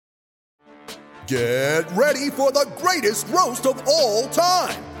Get ready for the greatest roast of all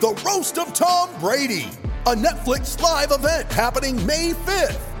time, the Roast of Tom Brady, a Netflix live event happening May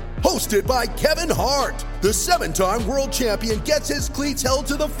 5th. Hosted by Kevin Hart, the 7-time world champion gets his cleats held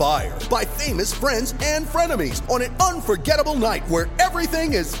to the fire by famous friends and frenemies on an unforgettable night where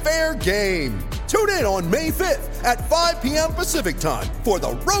everything is fair game. Tune in on May 5th at 5 p.m. Pacific time for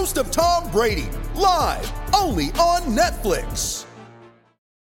the Roast of Tom Brady, live only on Netflix.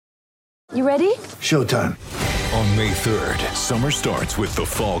 You ready? Showtime. On May 3rd, summer starts with The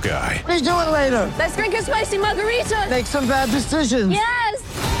Fall Guy. Let's do it later. Let's drink a spicy margarita. Make some bad decisions. Yes!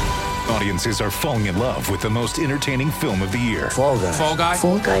 Audiences are falling in love with the most entertaining film of the year. Fall Guy. Fall Guy?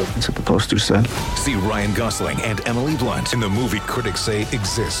 Fall Guy. That's what the poster said. See Ryan Gosling and Emily Blunt in the movie critics say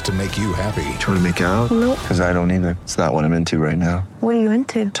exists to make you happy. Trying to make it out? Nope. Because I don't either. It's not what I'm into right now. What are you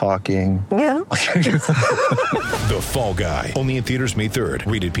into? Talking. Yeah. The Fall Guy. Only in theaters May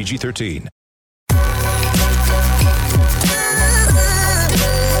 3rd. Rated PG-13.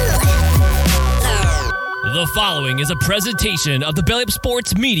 The following is a presentation of the Belly Up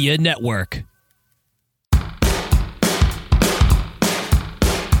Sports Media Network.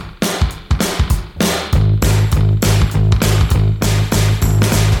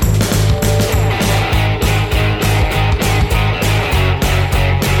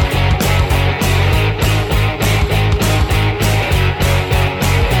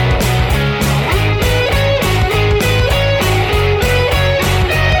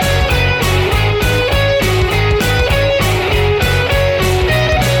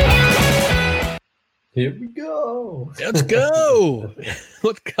 Here we go. Let's go.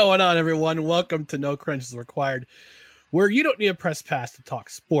 What's going on, everyone? Welcome to No Cringes Required, where you don't need a press pass to talk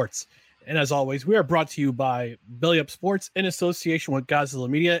sports. And as always, we are brought to you by Belly Up Sports in association with Godzilla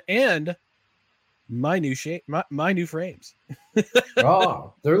Media and my new frames.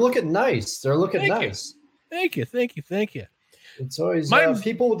 Oh, they're looking nice. They're looking nice. Thank you. It's always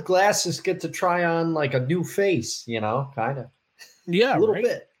people with glasses get to try on like a new face, kind of. Yeah, a little right?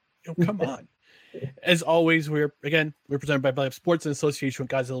 bit. Oh, come on. As always, we're presented by Belly Up Sports in association with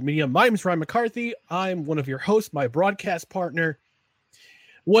Godzilla Media. My name is Ryan McCarthy. I'm one of your hosts. My broadcast partner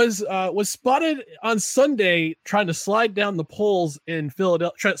was spotted on Sunday trying to slide down the poles in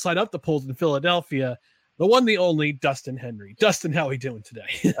Philadelphia, trying to slide up the poles in Philadelphia. The one, the only, Dustin Henry. Dustin, how are we doing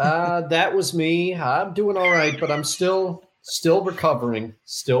today? That was me. I'm doing all right, but I'm still recovering.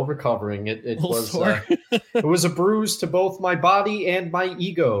 Still recovering. It was a bruise to both my body and my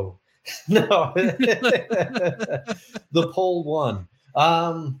ego. No, the pole won.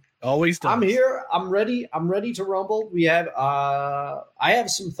 Always does. I'm here. I'm ready. I'm ready to rumble. We have. I have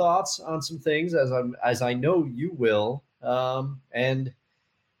some thoughts on some things, as I know you will. And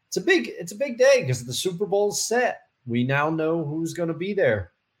it's a big day because the Super Bowl's set. We now know who's going to be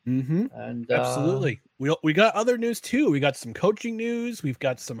there. Mm-hmm. And absolutely, we got other news too. We got some coaching news. We've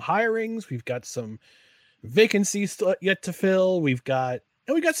got some hirings. We've got some vacancies yet to fill. We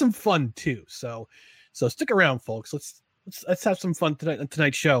got some fun too. So stick around, folks. Let's have some fun tonight on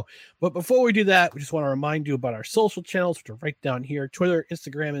tonight's show. But before we do that, we just want to remind you about our social channels, which are right down here: Twitter,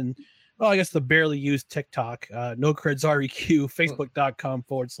 Instagram, and I guess the barely used TikTok. No Creds REQ, Facebook.com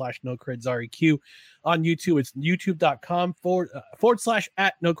 /No Creds REQ. On YouTube, it's youtube.com /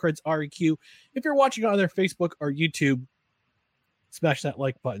 @No Creds REQ. If you're watching on either Facebook or YouTube, smash that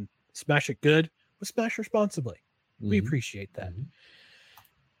like button. Smash it good, but smash responsibly. We appreciate that. Mm-hmm.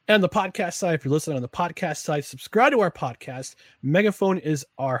 And the podcast side, if you're listening on the podcast side, subscribe to our podcast. Megaphone is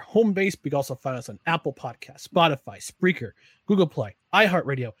our home base. You can also find us on Apple Podcasts, Spotify, Spreaker, Google Play,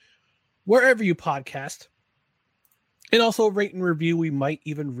 iHeartRadio, wherever you podcast. And also rate and review. We might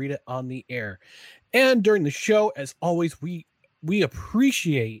even read it on the air. And during the show, as always, we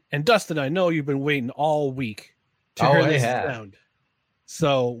appreciate, and Dustin, I know you've been waiting all week to hear this sound.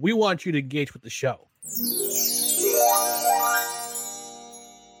 So we want you to engage with the show.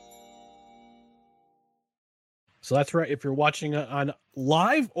 So that's right. If you're watching on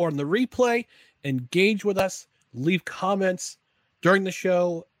live or on the replay, engage with us. Leave comments during the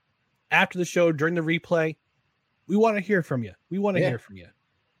show, after the show, during the replay. We want to hear from you. Hear from you.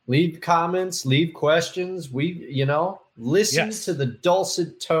 Leave comments, leave questions. Listen to the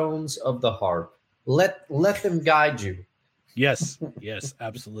dulcet tones of the harp. Let them guide you. Yes,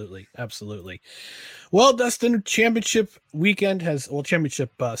 absolutely. Well, Dustin, championship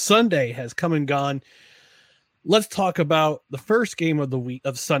Sunday has come and gone. Let's talk about the first game of the week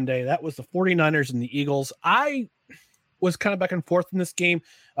of Sunday. That was the 49ers and the Eagles. I was kind of back and forth in this game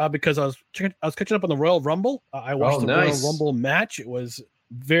because I was catching up on the Royal Rumble. I watched Royal Rumble match. It was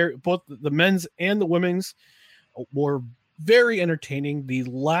both the men's and the women's were very entertaining. The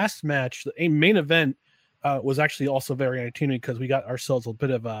last match, the main event, was actually also very entertaining because we got ourselves a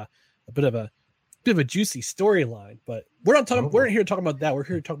bit of a juicy storyline. But we're not talking. We're not here to talk about that. We're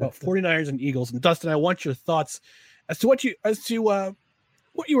here to talk about 49ers and Eagles. And Dustin, I want your thoughts as to what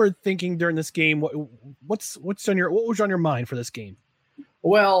you were thinking during this game. What was on your mind for this game?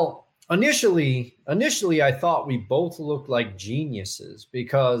 Well, initially, I thought we both looked like geniuses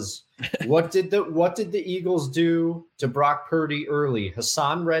because what did the Eagles do to Brock Purdy early?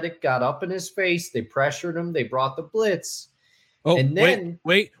 Hassan Reddick got up in his face. They pressured him. They brought the blitz. Oh, and then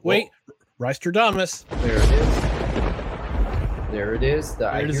wait. Rystradamus. There it is.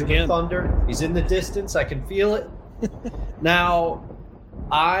 I hear the thunder. He's in the distance. I can feel it. Now,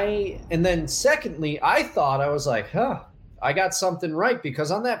 secondly, I thought, I was like, I got something right,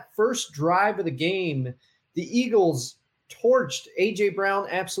 because on that first drive of the game, the Eagles torched. A.J. Brown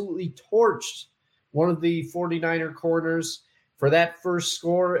absolutely torched one of the 49er corners for that first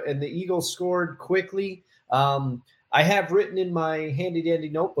score, and the Eagles scored quickly. I have written in my handy-dandy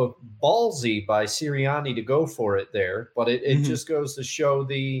notebook, ballsy by Sirianni to go for it there, but it just goes to show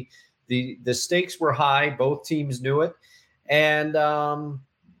the stakes were high. Both teams knew it. And,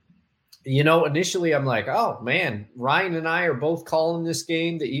 initially I'm like, oh, man, Ryan and I are both calling this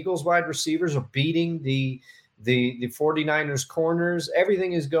game. The Eagles wide receivers are beating the 49ers corners.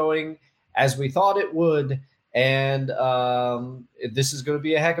 Everything is going as we thought it would. And this is going to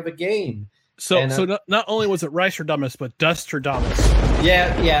be a heck of a game. So not only was it Rystradamus, but Dustradamus.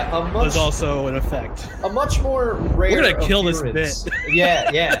 Yeah. Was also in effect. A much more rare. We're gonna kill appearance. this bit.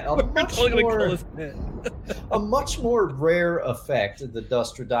 Yeah. A much more rare effect of the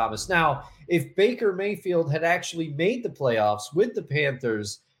Dustradamus. Now, if Baker Mayfield had actually made the playoffs with the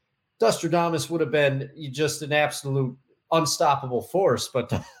Panthers, Dustradamus would have been just an absolute unstoppable force. But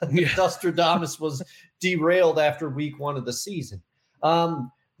Dustradamus was derailed after week 1 of the season.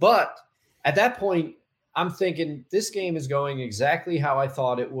 But at that point, I'm thinking this game is going exactly how I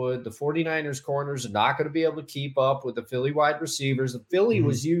thought it would. The 49ers corners are not going to be able to keep up with the Philly wide receivers. The Philly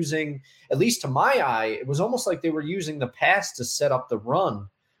was using, at least to my eye, it was almost like they were using the pass to set up the run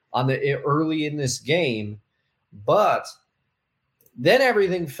early in this game. But then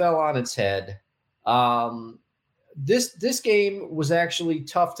everything fell on its head. This game was actually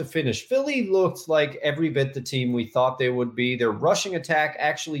tough to finish. Philly looked like every bit the team we thought they would be. Their rushing attack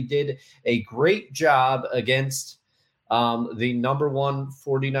actually did a great job against the number 1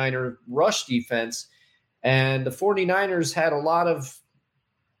 49er rush defense. And the 49ers had a lot of,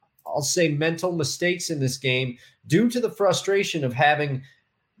 I'll say, mental mistakes in this game due to the frustration of having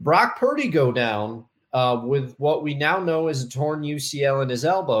Brock Purdy go down with what we now know is a torn UCL in his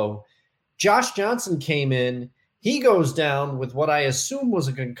elbow. Josh Johnson came in. He goes down with what I assume was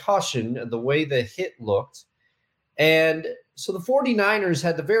a concussion, the way the hit looked. And so the 49ers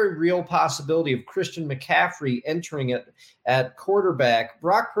had the very real possibility of Christian McCaffrey entering it at quarterback.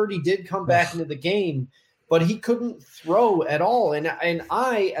 Brock Purdy did come back into the game, but he couldn't throw at all. And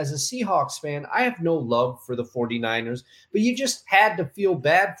I, as a Seahawks fan, I have no love for the 49ers, but you just had to feel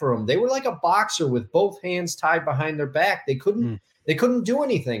bad for them. They were like a boxer with both hands tied behind their back. They couldn't do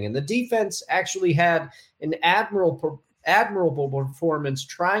anything. And the defense actually had an admirable performance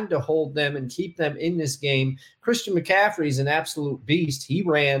trying to hold them and keep them in this game. Christian McCaffrey is an absolute beast. He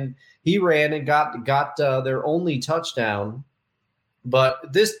ran and got their only touchdown.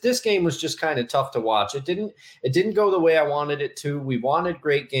 But this game was just kind of tough to watch. It didn't go the way I wanted it to. We wanted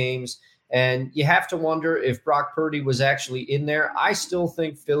great games. And you have to wonder if Brock Purdy was actually in there. I still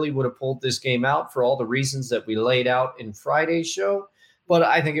think Philly would have pulled this game out for all the reasons that we laid out in Friday's show, but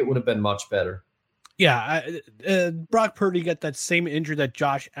I think it would have been much better. Yeah, Brock Purdy got that same injury that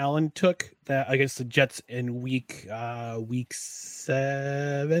Josh Allen took that against the Jets in week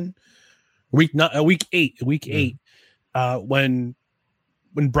 7, week 8, when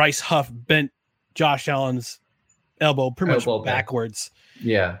Bryce Huff bent Josh Allen's elbow pretty much backwards.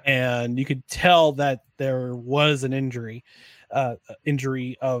 Yeah. And you could tell that there was an injury of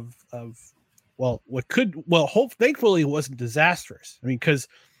thankfully it wasn't disastrous. I mean, because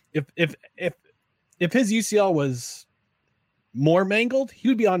if his UCL was more mangled,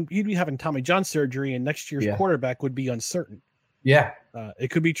 he'd be having Tommy John surgery, and next year's quarterback would be uncertain. Yeah. It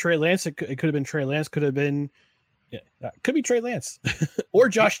could be Trey Lance. It could have been Trey Lance. Could be Trey Lance or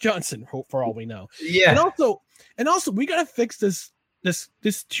Josh Johnson for all we know. Yeah. And also we got to fix this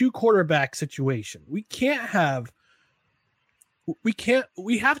 2 quarterback situation. We have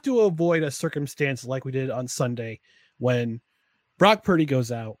to avoid a circumstance like we did on Sunday when Brock Purdy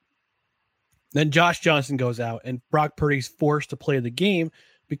goes out, then Josh Johnson goes out, and Brock Purdy's forced to play the game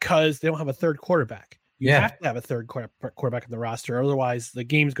because they don't have a third quarterback. You have to have a third quarterback in the roster. Otherwise, the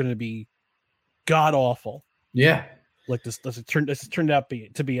game's going to be god awful. Yeah. Like this turned out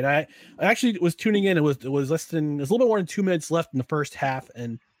to be. And I actually was tuning in. It was less than, it was a little bit more than 2 minutes left in the first half.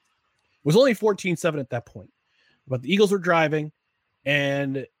 And it was only 14-7 at that point. But the Eagles were driving.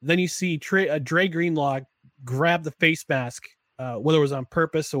 And then you see Dre Greenlaw grab the face mask, whether it was on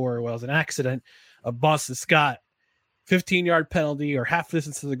purpose or it was an accident, of Boston Scott. 15-yard penalty or half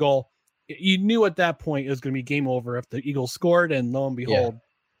distance to the goal. You knew at that point it was going to be game over if the Eagles scored, and lo and behold,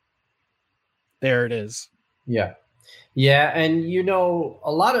 there it is. Yeah. Yeah. And, a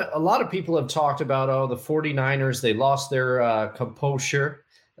lot of people have talked about, the 49ers, they lost their composure.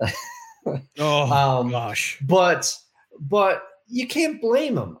 Gosh. But you can't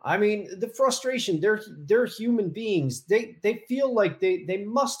blame them. I mean, the frustration, they're human beings. They feel like they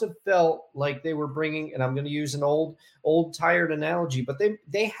must have felt like they were bringing, and I'm going to use an old tired analogy, but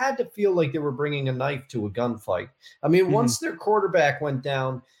they had to feel like they were bringing a knife to a gunfight. I mean, once their quarterback went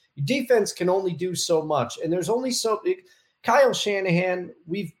down, defense can only do so much. And there's only Kyle Shanahan,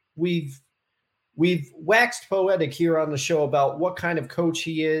 we've waxed poetic here on the show about what kind of coach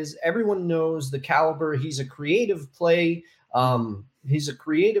he is. Everyone knows the caliber. He's a creative play. He's a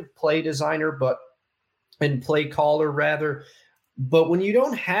creative play designer, and play caller rather. But when you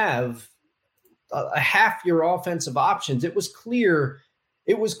don't have a half your offensive options, it was clear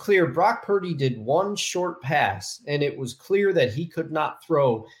Brock Purdy did one short pass, and it was clear that he could not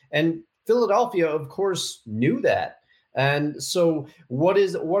throw. And Philadelphia, of course, knew that. And so what are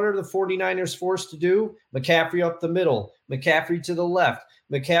the 49ers forced to do? McCaffrey up the middle, McCaffrey to the left,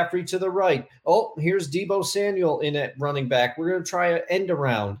 McCaffrey to the right. Oh, here's Deebo Samuel in at running back. We're going to try an end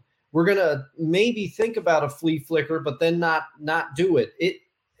around. We're going to maybe think about a flea flicker, but then not do it.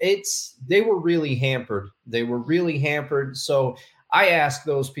 They were really hampered. So I ask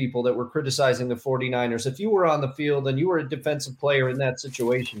those people that were criticizing the 49ers, if you were on the field and you were a defensive player in that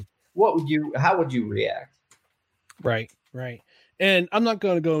situation, how would you react? Right. And I'm not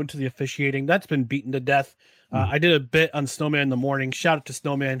going to go into the officiating. That's been beaten to death. I did a bit on Snowman in the morning. Shout out to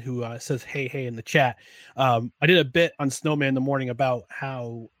Snowman who says, hey, in the chat. I did a bit on Snowman in the morning about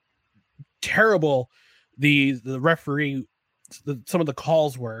how terrible the referee, some of the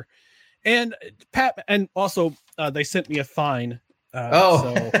calls were. And Pat, and also they sent me a fine.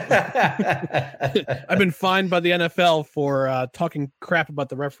 So I've been fined by the NFL for talking crap about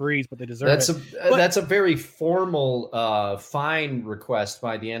the referees, but they deserve it. That's a very formal fine request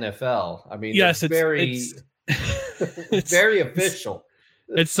by the NFL. I mean, yes, it's very official.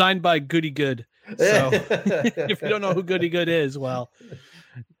 It's signed by Goody Good. So if you don't know who Goody Good is, well,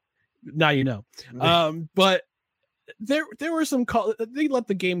 now you know. But there were some calls. They let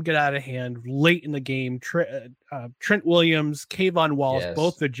the game get out of hand late in the game. Trent Williams, Kayvon Wallace,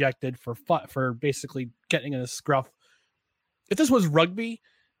 both ejected for basically getting in a scruff. If this was rugby,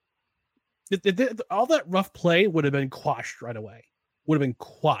 all that rough play would have been quashed right away.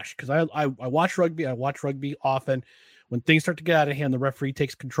 Because I watch rugby. I watch rugby often. When things start to get out of hand, the referee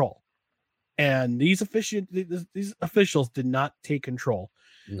takes control. And these officials did not take control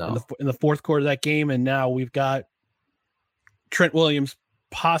in the fourth quarter of that game. And now we've got Trent Williams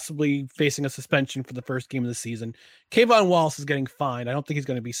possibly facing a suspension for the first game of the season. Kayvon Wallace is getting fined. I don't think he's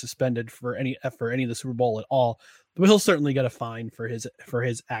going to be suspended for any of the Super Bowl at all, but he'll certainly get a fine for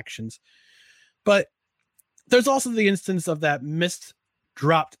his actions. But there's also the instance of that missed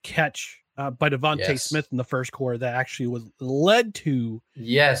dropped catch by Devontae Smith in the first quarter that actually led to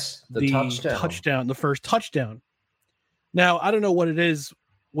the touchdown, the first touchdown. Now, I don't know what it is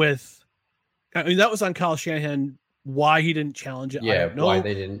with, I mean, that was on Kyle Shanahan. Why he didn't challenge it, I don't know. Why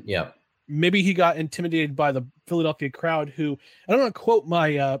they didn't, Maybe he got intimidated by the Philadelphia crowd who, I don't want to quote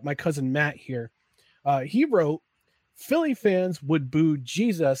my cousin Matt here. He wrote, Philly fans would boo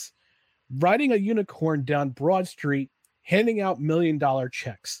Jesus riding a unicorn down Broad Street, handing out $1 million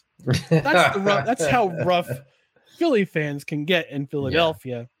checks. That's how rough Philly fans can get in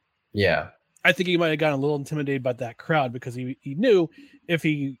Philadelphia. Yeah. I think he might have gotten a little intimidated by that crowd because he knew if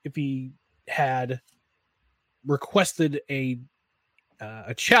he had requested a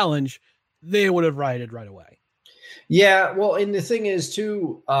challenge, they would have rioted right away. Yeah, well, and the thing is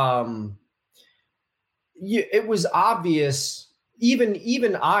too, it was obvious.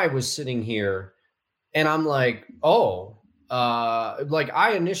 Even I was sitting here, and I'm like, I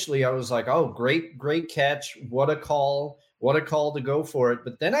was like, oh, great catch, what a call to go for it.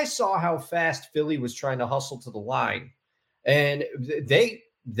 But then I saw how fast Philly was trying to hustle to the line, and they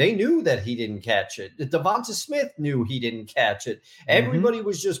knew that he didn't catch it. Devonta Smith knew he didn't catch it. Everybody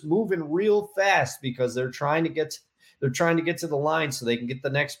was just moving real fast because they're trying to get They're trying to get to the line so they can get the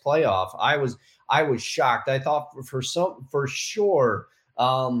next playoff. I was shocked. I thought for sure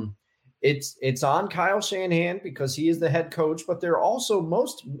it's on Kyle Shanahan because he is the head coach, but they're also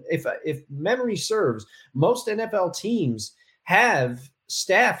if memory serves, most NFL teams have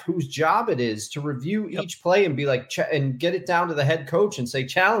staff whose job it is to review each play and be like, and get it down to the head coach and say,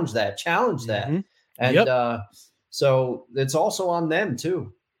 challenge that. Mm-hmm. And so it's also on them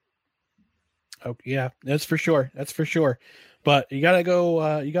too. Oh yeah, that's for sure. But you gotta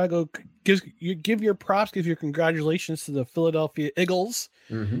go. Give your props, give your congratulations to the Philadelphia Eagles,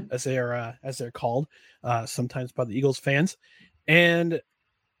 as they're called, sometimes by the Eagles fans, and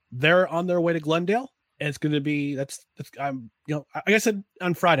they're on their way to Glendale. And it's going to be like I said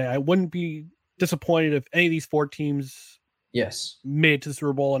on Friday, I wouldn't be disappointed if any of these 4 teams made it to the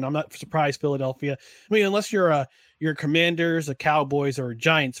Super Bowl, and I'm not surprised Philadelphia. I mean, unless you're Commanders, a Cowboys, or a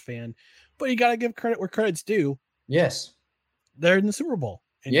Giants fan, but you got to give credit where credit's due. Yes, they're in the Super Bowl,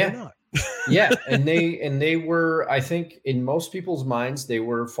 and you're not. Yeah, and they were, I think, in most people's minds, they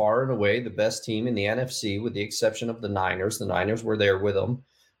were far and away the best team in the NFC, with the exception of the Niners. The Niners were there with them,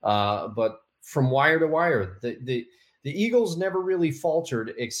 but from wire to wire, the Eagles never really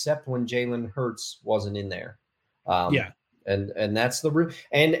faltered except when Jalen Hurts wasn't in there. And that's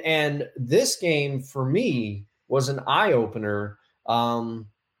and this game for me was an eye opener.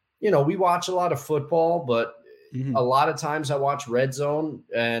 We watch a lot of football, but a lot of times I watch Red Zone,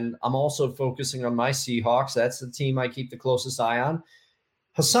 and I'm also focusing on my Seahawks. That's the team I keep the closest eye on.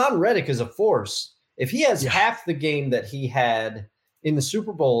 Hassan Reddick is a force. If he has half the game that he had in the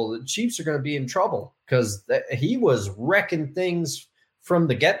Super Bowl, the Chiefs are going to be in trouble because he was wrecking things from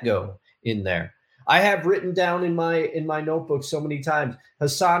the get-go in there. I have written down in my notebook so many times,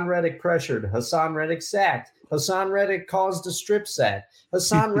 Hassan Reddick pressured, Hassan Reddick sacked, Hassan Reddick caused a strip sack,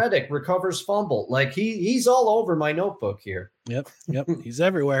 Hassan Reddick recovers fumble. Like he's all over my notebook here. Yep. He's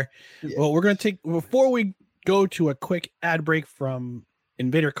everywhere. Yeah. Well, we're going to before we go to a quick ad break from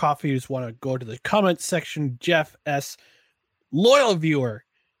Invader Coffee, you just want to go to the comment section. Jeff S., loyal viewer,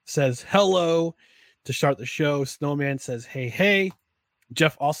 says hello to start the show. Snowman says hey.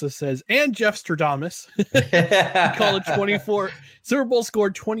 Jeff also says, and Jeff Stradamus. He called it 24. Super Bowl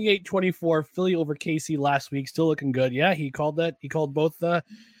scored 28-24. Philly over KC last week. Still looking good. Yeah, he called that. He called both the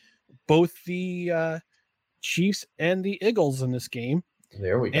Chiefs and the Eagles in this game.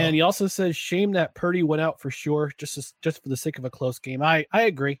 There we go. And he also says, shame that Purdy went out for sure, just for the sake of a close game. I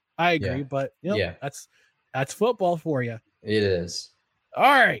agree. Yeah. But that's football for you. It is. All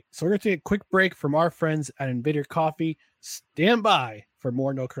right. So we're going to take a quick break from our friends at Invader Coffee. Stand by for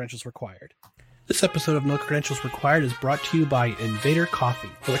more No Credentials Required. This episode of No Credentials Required is brought to you by Invader Coffee.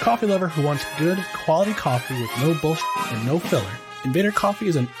 For the coffee lover who wants good, quality coffee with no bullshit and no filler, Invader Coffee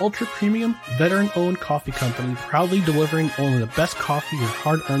is an ultra-premium, veteran-owned coffee company proudly delivering only the best coffee your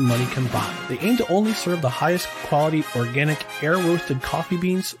hard-earned money can buy. They aim to only serve the highest quality, organic, air-roasted coffee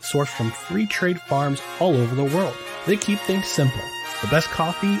beans sourced from free trade farms all over the world. They keep things simple. The best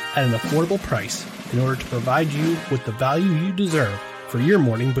coffee at an affordable price in order to provide you with the value you deserve for your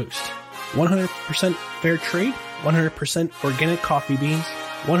morning boost. 100% fair trade, 100% organic coffee beans,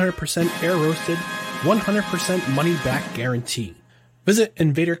 100% air roasted, 100% money back guarantee. Visit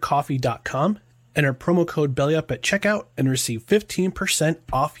invadercoffee.com, enter promo code BELLYUP at checkout, and receive 15%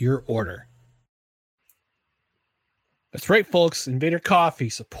 off your order. That's right, folks. Invader Coffee.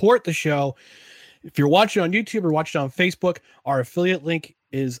 Support the show. If you're watching on YouTube or watching on Facebook, our affiliate link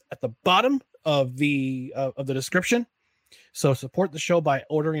is at the bottom of the description. So support the show by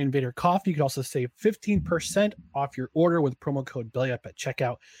ordering Invader Coffee. You can also save 15% off your order with promo code BELLYUP at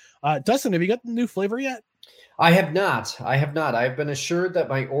checkout. Dustin, have you got the new flavor yet? I have not. I've been assured that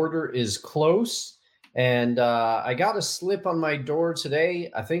my order is close, and I got a slip on my door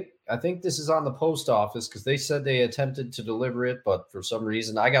today. I think this is on the post office because they said they attempted to deliver it, but for some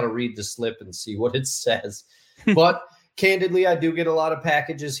reason I got to read the slip and see what it says. But candidly, I do get a lot of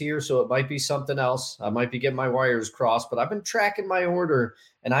packages here, so it might be something else. I might be getting my wires crossed, but I've been tracking my order,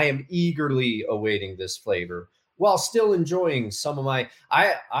 and I am eagerly awaiting this flavor while still enjoying some of my.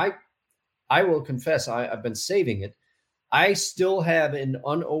 I will confess, I've been saving it. I still have an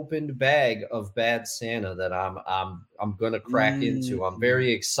unopened bag of Bad Santa that I'm going to crack into. I'm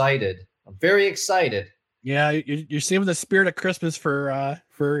very excited. Yeah, you're saving the spirit of Christmas for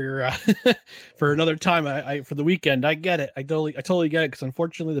your for another time. I for the weekend. I get it. I totally get it because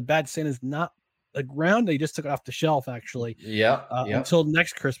unfortunately the Bad Santa is not around. They just took it off the shelf actually. Yeah. Until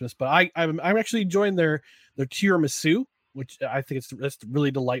next Christmas. But I'm actually enjoying their tiramisu, which I think it's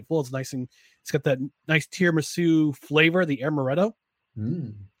really delightful. It's nice and it's got that nice tiramisu flavor, the amaretto.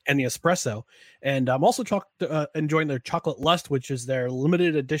 and the espresso. And I'm also enjoying their Chocolate Lust, which is their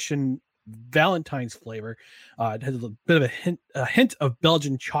limited edition Valentine's flavor. It has a bit of a hint of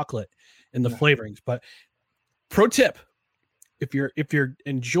Belgian chocolate in the flavorings. But pro tip, if you're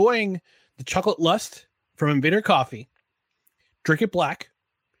enjoying the Chocolate Lust from Invader Coffee, drink it black.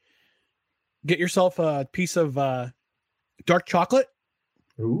 Get yourself a piece of dark chocolate.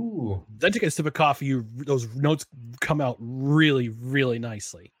 Ooh. Then take a sip of coffee. Those notes come out really, really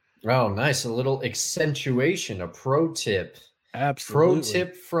nicely. Oh, nice. A little accentuation, a pro tip. Absolutely. Pro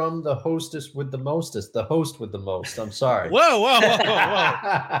tip from the hostess with the mostest, the host with the most. I'm sorry. Whoa.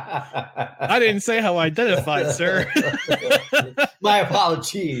 I didn't say how I identified, sir. My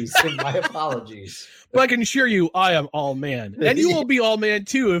apologies. My apologies. But I can assure you, I am all man. And you will be all man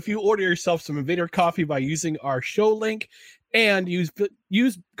too if you order yourself some Invader Coffee by using our show link and use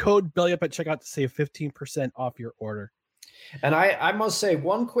code BELLYUP at checkout to save 15% off your order. And I must say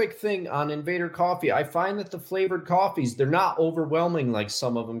one quick thing on Invader Coffee. I find that the flavored coffees, they're not overwhelming like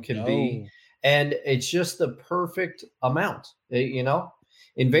some of them can be. And it's just the perfect amount,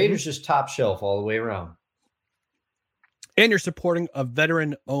 Invader's just top shelf all the way around. And you're supporting a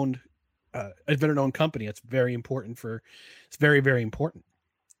veteran-owned company. It's very important it's very, very important.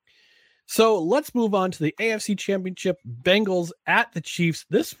 So let's move on to the AFC Championship. Bengals at the Chiefs.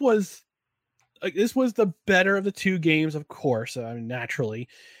 This was the better of the two games, of course. I mean, naturally,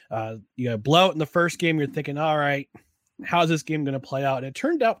 you got a blowout in the first game. You're thinking, all right, how's this game going to play out? And it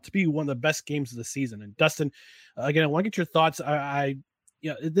turned out to be one of the best games of the season. And Dustin, again, I want to get your thoughts.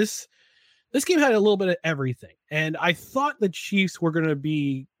 This game had a little bit of everything, and I thought the Chiefs were going to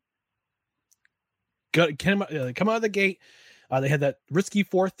be good. Come out of the gate. They had that risky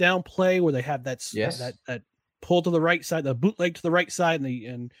fourth down play where they had that pull to the right side, the bootleg to the right side,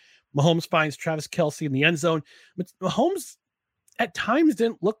 and Mahomes finds Travis Kelce in the end zone. But Mahomes at times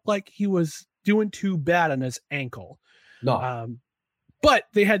didn't look like he was doing too bad on his ankle. No. But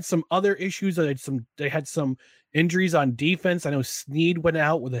they had some other issues. They had some injuries on defense. I know Snead went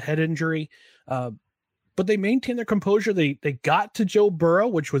out with a head injury. But they maintained their composure. They got to Joe Burrow,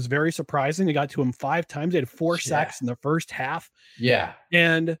 which was very surprising. They got to him 5 times. They had 4 sacks in the first half. Yeah.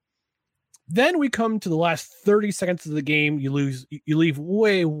 And then we come to the last 30 seconds of the game. You leave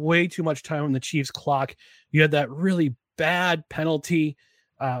way, way too much time on the Chiefs clock. You had that really bad penalty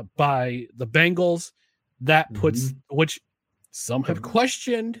by the Bengals that puts, which some have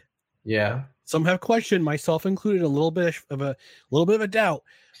questioned. Yeah. Some have questioned, myself included, a little bit of a doubt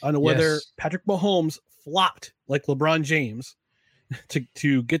on whether Patrick Mahomes flopped like LeBron James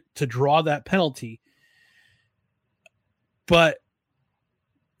to get to draw that penalty. But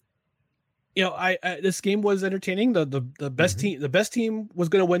this game was entertaining. The best team was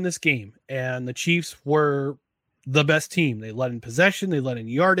going to win this game, and the Chiefs were the best team. They led in possession, they led in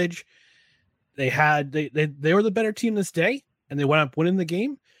yardage. They were the better team this day, and they went up winning the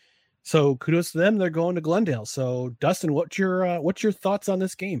game. So kudos to them. They're going to Glendale. So Dustin, what's your thoughts on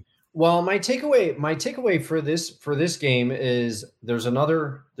this game? Well, my takeaway for this game is there's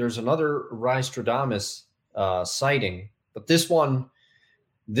another Rystradamus sighting, but this one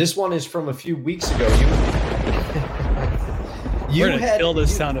is from a few weeks ago. You had kill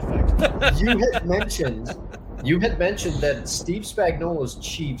this sound effect. you had mentioned that Steve Spagnuolo's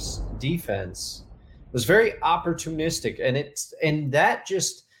Chiefs defense was very opportunistic, and that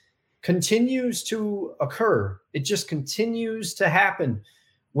just continues to occur. It just continues to happen.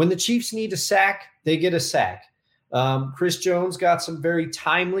 When the Chiefs need a sack, they get a sack. Chris Jones got some very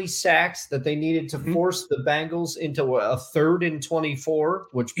timely sacks that they needed to force the Bengals into a 3rd and 24.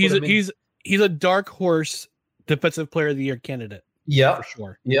 Which he's a dark horse defensive player of the year candidate. Yeah, for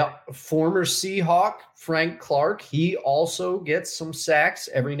sure. Yeah, former Seahawk Frank Clark. He also gets some sacks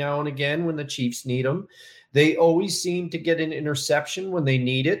every now and again when the Chiefs need them. They always seem to get an interception when they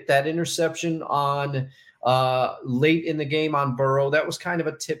need it. That interception on late in the game on Burrow, that was kind of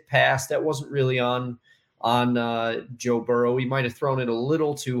a tip pass. That wasn't really on Joe Burrow. He might have thrown it a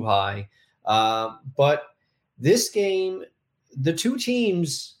little too high. But this game, the two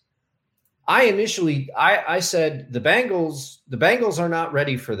teams, I said the Bengals are not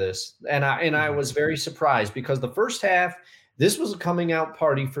ready for this. And I was very surprised because the first half, this was a coming out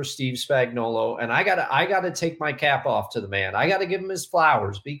party for Steve Spagnuolo. And I gotta take my cap off to the man. I gotta give him his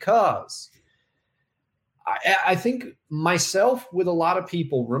flowers because I think myself with a lot of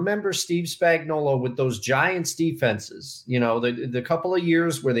people remember Steve Spagnuolo with those Giants defenses. The couple of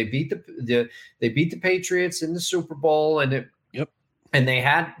years where they beat the Patriots in the Super Bowl, and And they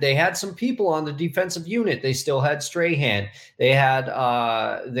had some people on the defensive unit. They still had Strahan. They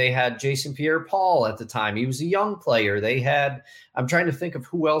had Jason Pierre-Paul at the time. He was a young player. I'm trying to think of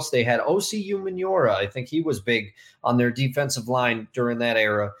who else they had. Osi Umenyiora. I think he was big on their defensive line during that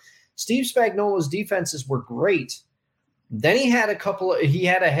era. Steve Spagnuolo's defenses were great. Then he had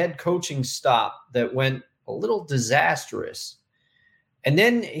a head coaching stop that went a little disastrous. And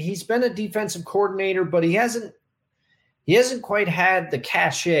then he's been a defensive coordinator, but he hasn't quite had the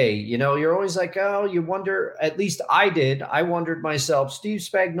cachet. You know, you're always like, oh, you wonder, at least I did. I wondered myself, Steve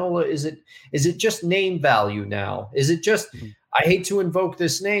Spagnuolo, is it just name value now? Is it just, I hate to invoke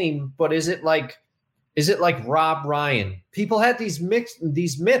this name, but is it like Rob Ryan? People had these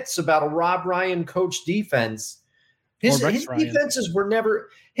myths about a Rob Ryan coach defense. His defenses were never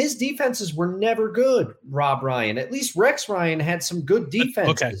good, Rob Ryan. At least Rex Ryan had some good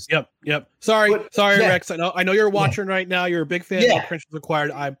defenses. Okay. Yep. Sorry, Rex. I know you're watching right now. You're a big fan of Principles Acquired.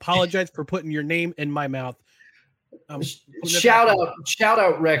 I apologize for putting your name in my mouth. Shout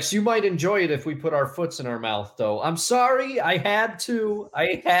out, Rex. You might enjoy it if we put our foots in our mouth, though. I'm sorry. I had to.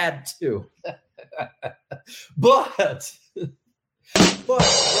 But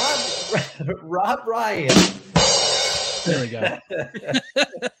Rob Ryan. There we go.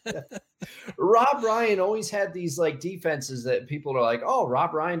 Rob Ryan always had these like defenses that people are like, oh,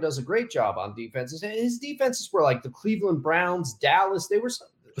 Rob Ryan does a great job on defenses. And his defenses were like the Cleveland Browns, Dallas. They were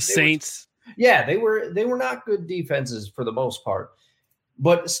Saints. They were not good defenses for the most part.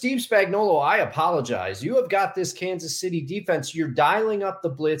 But Steve Spagnuolo, I apologize. You have got this Kansas City defense. You're dialing up the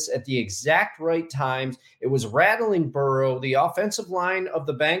blitz at the exact right times. It was rattling Burrow. The offensive line of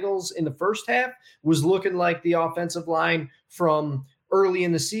the Bengals in the first half was looking like the offensive line from early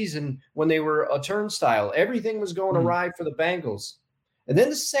in the season when they were a turnstile. Everything was going awry for the Bengals. And then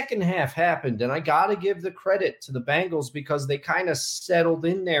the second half happened, and I got to give the credit to the Bengals because they kind of settled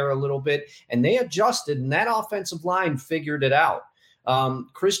in there a little bit, and they adjusted, and that offensive line figured it out.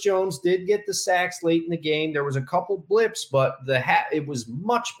 Chris Jones did get the sacks late in the game. There was a couple blips, but it was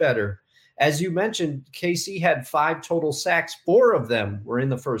much better. As you mentioned, KC had 5 total sacks. 4 of them were in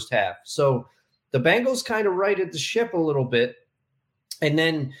the first half. So the Bengals kind of righted the ship a little bit. And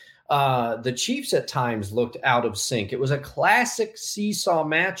then the Chiefs at times looked out of sync. It was a classic seesaw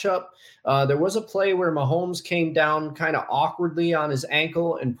matchup. There was a play where Mahomes came down kind of awkwardly on his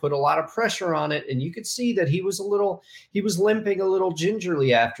ankle and put a lot of pressure on it. And you could see that he was limping a little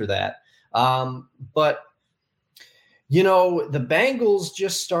gingerly after that. But, you know, the Bengals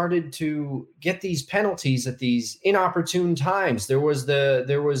just started to get these penalties at these inopportune times. There was a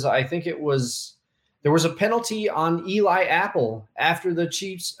penalty on Eli Apple after the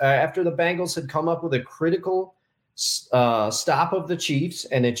Bengals had come up with a critical stop of the Chiefs,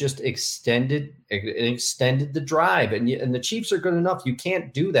 and it just extended the drive. And the Chiefs are good enough. You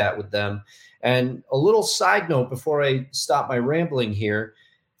can't do that with them. And a little side note before I stop my rambling here,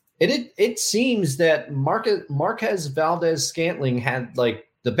 it seems that Marquez Valdez-Scantling had like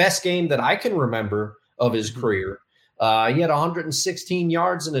the best game that I can remember of his career. He had 116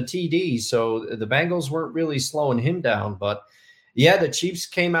 yards and a TD, so the Bengals weren't really slowing him down. But, yeah, the Chiefs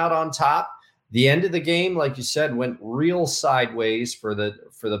came out on top. The end of the game, like you said, went real sideways for the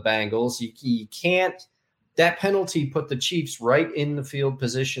Bengals. You can't – that penalty put the Chiefs right in the field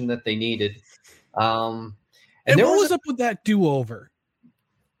position that they needed. And what was up with that do-over?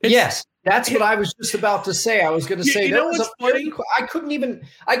 Yes. That's what I was just about to say. I was going to say you know what's funny? I couldn't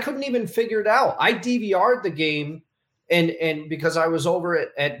even figure it out. I DVR'd the game. And because I was over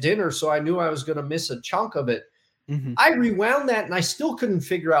at dinner, so I knew I was going to miss a chunk of it. Mm-hmm. I rewound that, and I still couldn't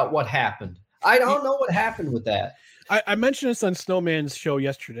figure out what happened. I don't know what happened with that. I mentioned this on Snowman's show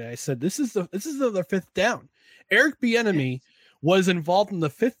yesterday. I said this is the 5th down. Eric Bieniemy was involved in the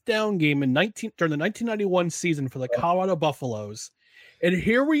 5th down game during the 1991 season for the Colorado Buffaloes, and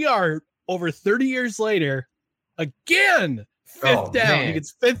here we are over 30 years later, again. 5th down. Man. He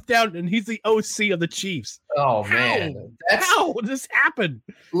gets 5th down, and he's the OC of the Chiefs. Oh, man. How did this happen?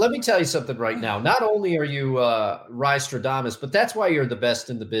 Let me tell you something right now. Not only are you Rystradamus, but that's why you're the best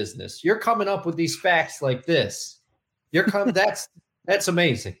in the business. You're coming up with these facts like this. That's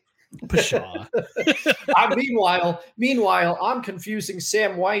amazing. Pshaw. Meanwhile, I'm confusing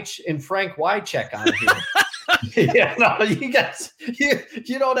Sam Wyche and Frank Wycheck on here. Yeah, no, you guys,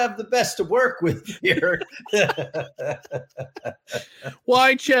 you don't have the best to work with here.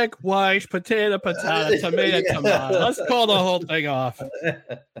 Wycheck, Wyche, potato, tomato, tomato. Let's call the whole thing off.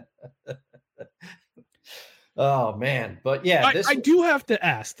 Oh man, but yeah, I do have to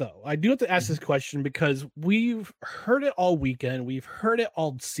ask though. I do have to ask this question because we've heard it all weekend. We've heard it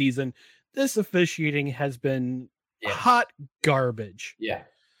all season. This officiating has been hot garbage. Yeah.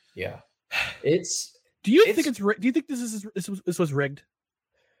 Do you think it's? Do you think this was rigged?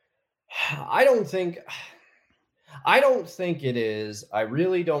 I don't think it is. I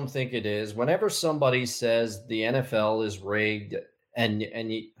really don't think it is. Whenever somebody says the NFL is rigged,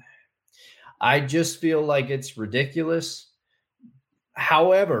 I just feel like it's ridiculous.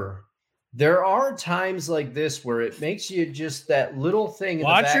 However, there are times like this where it makes you just that little thing.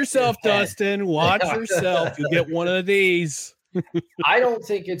 Watch yourself, Dustin. Watch yourself. You get one of these. I don't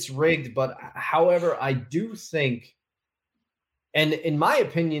think it's rigged, but however, I do think, and in my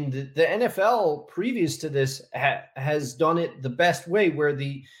opinion, the NFL previous to this has done it the best way, where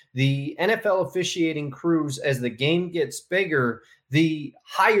the NFL officiating crews, as the game gets bigger, the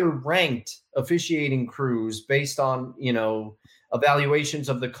higher ranked officiating crews based on, evaluations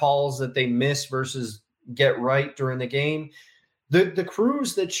of the calls that they miss versus get right during the game. The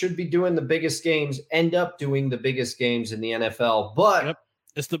crews that should be doing the biggest games end up doing the biggest games in the NFL. But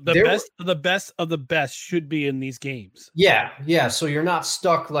it's the best of the best of the best should be in these games. Yeah. So you're not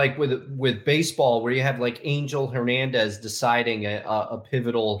stuck like with baseball where you have like Angel Hernandez deciding a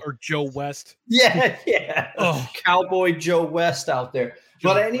pivotal, or Joe West. Yeah. Oh. Cowboy Joe West out there.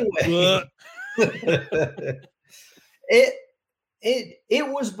 But anyway, It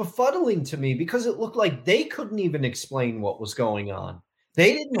was befuddling to me because it looked like they couldn't even explain what was going on.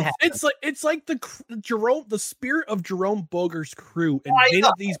 They didn't have. It's like the spirit of Jerome Boger's crew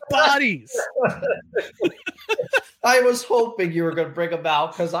invaded these bodies. I was hoping you were going to bring them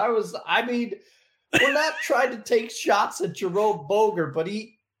out because we're not trying to take shots at Jerome Boger, but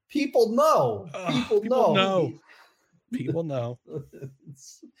people know. People know.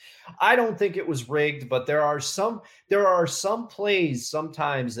 I don't think it was rigged, but there are some plays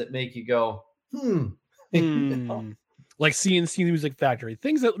sometimes that make you go, Like CNC Music Factory,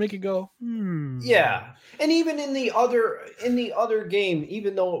 things that make you go, Yeah. And even in the other game,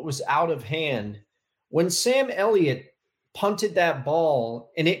 even though it was out of hand, when Sam Elliott punted that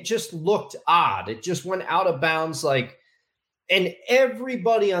ball and it just looked odd, it just went out of bounds, and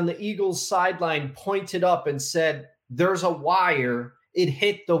everybody on the Eagles sideline pointed up and said, "There's a wire. It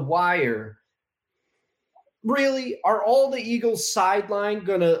hit the wire." Really? Are all the Eagles sideline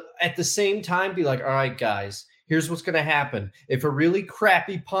going to at the same time be like, "All right, guys, here's what's going to happen. If a really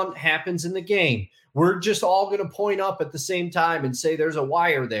crappy punt happens in the game, we're just all going to point up at the same time and say there's a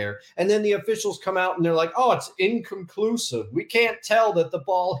wire there." And then the officials come out and they're like, "Oh, it's inconclusive. We can't tell that the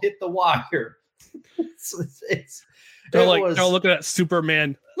ball hit the wire." They're looking at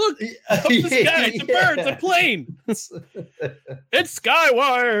Superman. Look, this guy, it's a bird, it's a plane. It's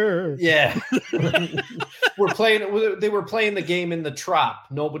Skywire. Yeah. They were playing the game in the trop.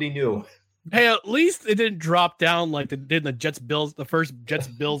 Nobody knew. Hey, at least it didn't drop down like they did in the first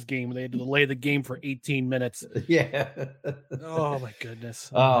Jets-Bills game when they had to delay the game for 18 minutes. Yeah. Oh my goodness.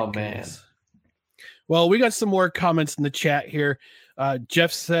 Oh man. Well, we got some more comments in the chat here.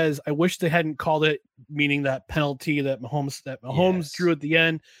 Jeff says, "I wish they hadn't called it," meaning that penalty that Mahomes drew at the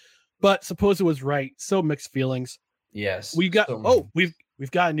end. But suppose it was right. So mixed feelings. Yes. We've got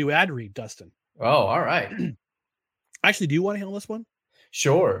a new ad read, Dustin. Oh, all right. Actually, do you want to handle this one?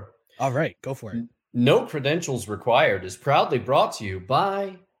 Sure. All right, go for it. No Credentials Required is proudly brought to you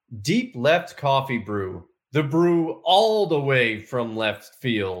by Deep Left Coffee Brew, the brew all the way from left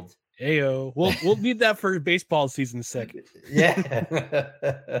field. Ayo. We'll need that for baseball season 6. Yeah.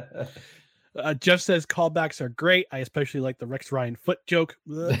 Jeff says callbacks are great. I especially like the Rex Ryan foot joke.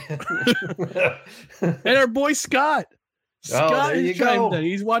 And our boy Scott. Scott is chimed in.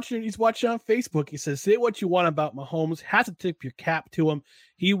 He's watching on Facebook. He says, "Say what you want about Mahomes. Has to tip your cap to him.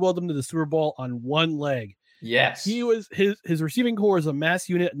 He willed them to the Super Bowl on one leg." Yes. He was his receiving core was a mass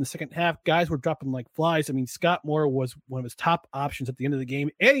unit in the second half. Guys were dropping like flies. I mean, Scott Moore was one of his top options at the end of the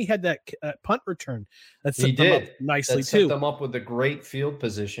game, and he had that punt return that set them up nicely too. Set them up with a great field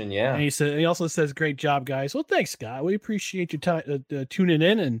position. Yeah. And he also says, "Great job, guys." Well, thanks, Scott. We appreciate you tuning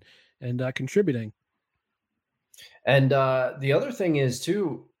in and contributing. And the other thing is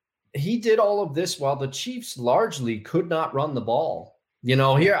too, he did all of this while the Chiefs largely could not run the ball.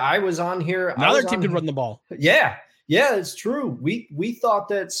 Here I was on here. Another team could run the ball. Yeah, it's true. We thought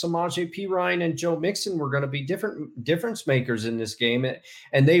that Samaje Perine and Joe Mixon were going to be difference makers in this game,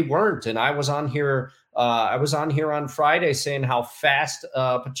 and they weren't. And I was on here. On Friday saying how fast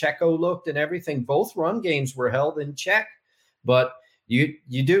Pacheco looked and everything. Both run games were held in check, but you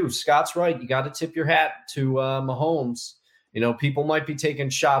do. Scott's right. You got to tip your hat to Mahomes. People might be taking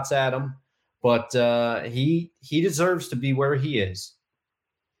shots at him, but he deserves to be where he is.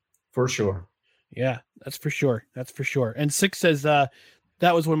 For sure. Yeah, that's for sure. And 6 says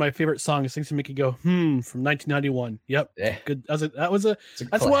That was one of my favorite songs. Things to make you go, from 1991. Yep. Yeah. Good. That's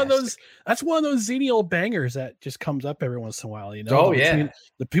one of those Xenial bangers that just comes up every once in a while, you know? Oh, yeah.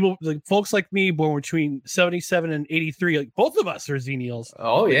 The people, the folks like me born between 77 and 83, like both of us are Xenials.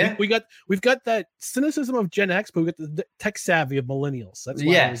 Oh, yeah. We've got that cynicism of Gen X, but we got the tech savvy of millennials. That's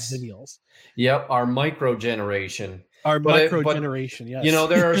why we're Xenials. Yep. Our micro generation. Generation, yes. You know,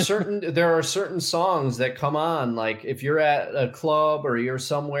 there are certain songs that come on, like if you're at a club or you're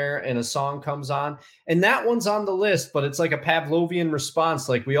somewhere and a song comes on, and that one's on the list, but it's like a Pavlovian response.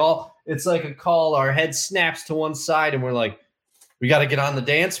 Like it's like a call, our head snaps to one side and we're like, we got to get on the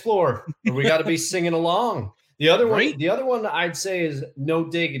dance floor or we got to be singing along. The other one I'd say is No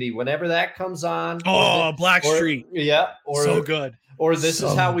Diggity. Whenever that comes on. Oh, Blackstreet. Yeah. Or so good. Or This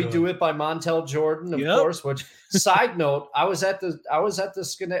Is How We Do It by Montel Jordan, of course. Which, side note, I was at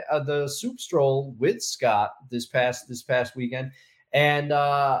the Soup Stroll with Scott this past weekend, and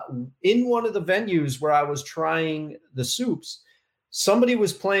in one of the venues where I was trying the soups, somebody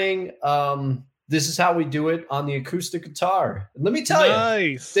was playing This Is How We Do It on the acoustic guitar. And let me tell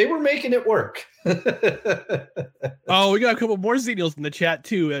you, they were making it work. Oh, we got a couple more Xenials in the chat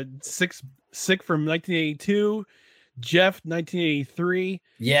too. Sick from 1982. Jeff, 1983.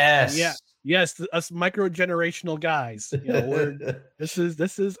 Yes. Yes, us micro generational guys. You know, this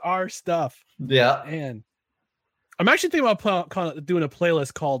is our stuff. Yeah. And I'm actually thinking about doing a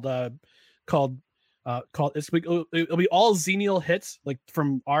playlist called it'll be all Xenial hits, like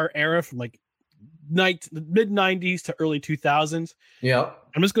from our era, from like mid 90s to early 2000s. Yeah.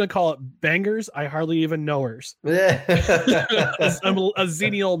 I'm just gonna call it Bangers I Hardly Even Knowers. Yeah. a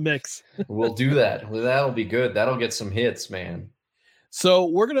Xenial mix. We'll do that. Well, that'll be good. That'll get some hits, man. So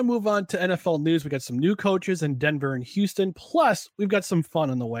we're gonna move on to NFL news. We got some new coaches in Denver and Houston. Plus, we've got some fun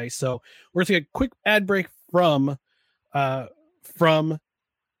on the way. So we're gonna take a quick ad break from our friends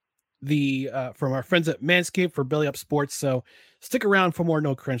at Manscaped for Belly Up Sports. So stick around for more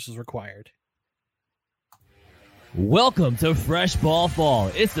No Credentials Required. Welcome to Fresh Ball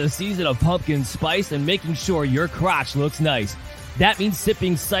Fall. It's the season of pumpkin spice and making sure your crotch looks nice. That means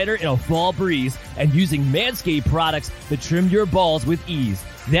sipping cider in a fall breeze and using Manscaped products to trim your balls with ease.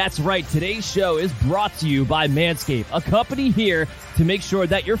 That's right, today's show is brought to you by Manscaped, a company here to make sure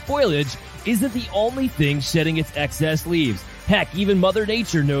that your foliage isn't the only thing shedding its excess leaves. Heck, even Mother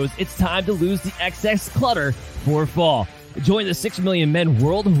Nature knows it's time to lose the excess clutter for fall. Join the 6 million men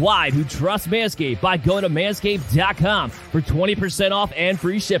worldwide who trust Manscaped by going to manscaped.com for 20% off and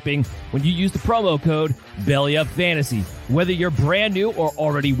free shipping when you use the promo code BELLYUPFANTASY. Whether you're brand new or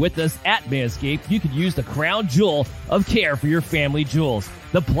already with us at Manscaped, you can use the crown jewel of care for your family jewels,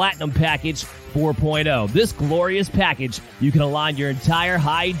 the Platinum Package 4.0. This glorious package, you can align your entire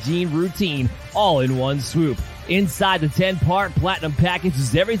hygiene routine all in one swoop. Inside the 10-part Platinum Package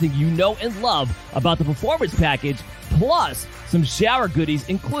is everything you know and love about the Performance Package, plus some shower goodies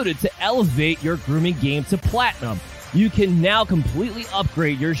included to elevate your grooming game to platinum. You can now completely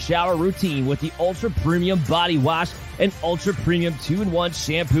upgrade your shower routine with the Ultra Premium Body Wash and Ultra Premium 2-in-1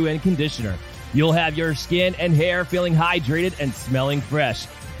 Shampoo and Conditioner. You'll have your skin and hair feeling hydrated and smelling fresh.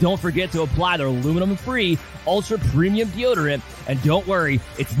 Don't forget to apply their aluminum-free Ultra Premium deodorant. And don't worry,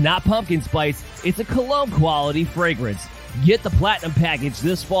 it's not pumpkin spice, it's a cologne-quality fragrance. Get the Platinum Package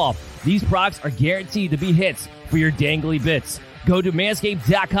this fall. These products are guaranteed to be hits for your dangly bits. Go to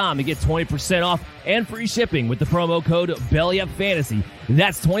manscaped.com and get 20% off and free shipping with the promo code BELLYUPFANTASY.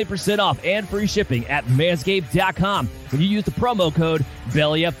 That's 20% off and free shipping at manscaped.com when you use the promo code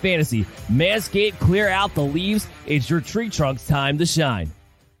BELLYUPFANTASY. Manscaped, clear out the leaves. It's your tree trunk's time to shine.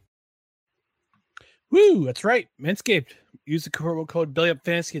 Woo, that's right. Manscaped. Use the promo code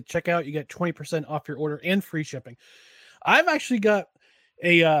BELLYUPFANTASY at checkout. You get 20% off your order and free shipping. I've actually got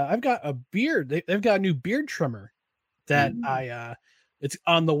I've got a beard. They've got a new beard trimmer that it's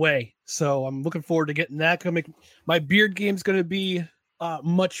on the way. So I'm looking forward to getting that. Gonna make my beard game's going to be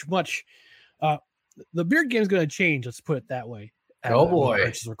much. The beard game's going to change. Let's put it that way. Oh boy,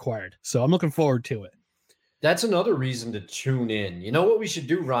 which is required. So I'm looking forward to it. That's another reason to tune in. You know what we should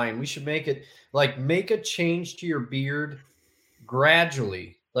do, Ryan? We should make a change to your beard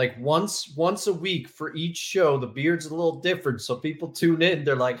gradually. Like once a week for each show, the beard's a little different. So people tune in.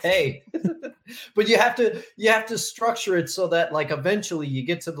 They're like, hey, but you have to structure it so that like eventually you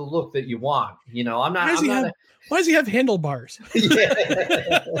get to the look that you want. You know, why does he have handlebars?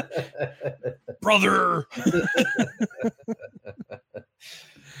 Yeah. Brother.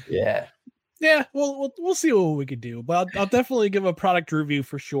 Yeah. Yeah, we'll see what we could do, but I'll definitely give a product review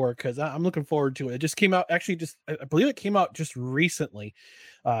for sure because I'm looking forward to it. It just came out I believe it came out just recently,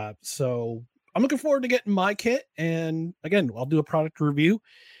 so I'm looking forward to getting my kit. And again, I'll do a product review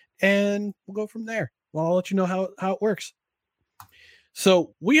and we'll go from there. Well, I'll let you know how it works.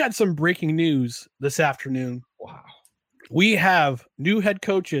 So we had some breaking news this afternoon. Wow. We have new head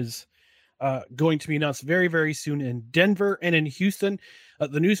coaches going to be announced very, very soon in Denver and in Houston.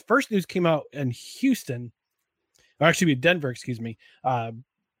 First news came out in Houston, or actually Denver, excuse me.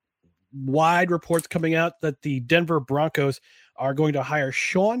 Wide reports coming out that the Denver Broncos are going to hire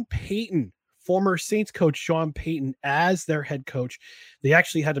Sean Payton, former Saints coach Sean Payton, as their head coach. They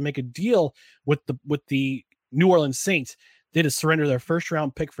actually had to make a deal with the New Orleans Saints. They had to surrender their first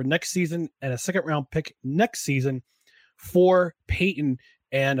round pick for next season and a second round pick next season for Payton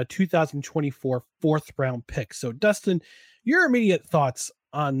and a 2024 fourth round pick. So Dustin, your immediate thoughts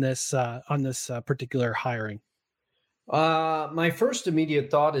on this particular hiring? My first immediate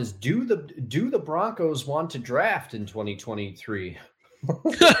thought is, do the Broncos want to draft in 2023?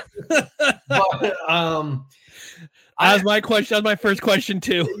 But, that's my question. That's my first question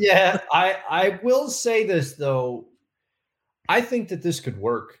too. Yeah, I will say this though. I think that this could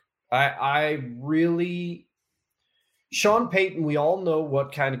work. I really, Sean Payton, we all know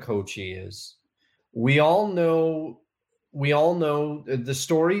what kind of coach he is. We all know the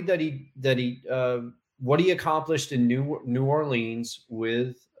story that he what he accomplished in New Orleans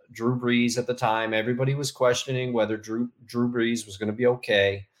with Drew Brees at the time. Everybody was questioning whether Drew Brees was going to be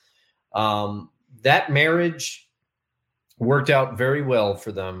okay. That marriage worked out very well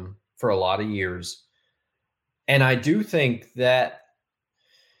for them for a lot of years. And I do think that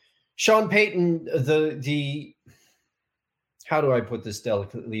Sean Payton, how do I put this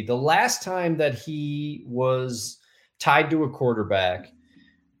delicately? The last time that he was tied to a quarterback,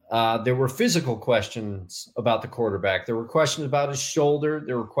 there were physical questions about the quarterback. There were questions about his shoulder.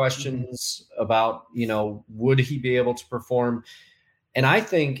 There were questions about, would he be able to perform? And I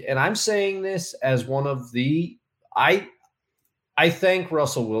think, and I'm saying this as one of I thank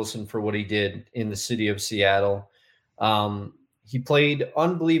Russell Wilson for what he did in the city of Seattle. He played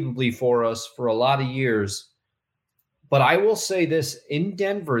unbelievably for us for a lot of years. But I will say this, in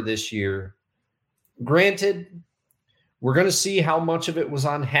Denver this year, granted, we're going to see how much of it was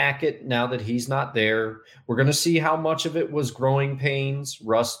on Hackett now that he's not there. We're going to see how much of it was growing pains,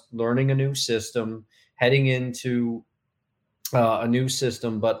 Russ learning a new system, heading into a new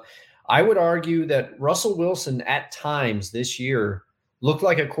system. But I would argue that Russell Wilson at times this year looked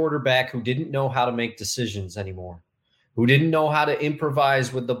like a quarterback who didn't know how to make decisions anymore, who didn't know how to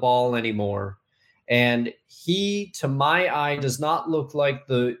improvise with the ball anymore. And he, to my eye, does not look like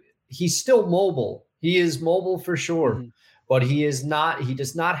he's still mobile. He is mobile for sure, but he does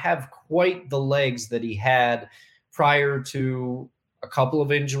not have quite the legs that he had prior to a couple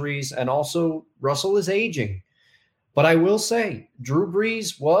of injuries. And also Russell is aging. But I will say Drew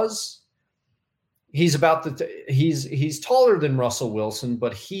Brees he's taller than Russell Wilson,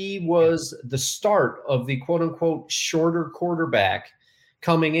 but he was the start of the quote unquote shorter quarterback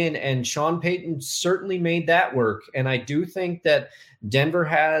coming in, and Sean Payton certainly made that work. And I do think that Denver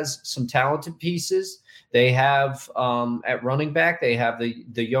has some talented pieces. They have at running back, they have the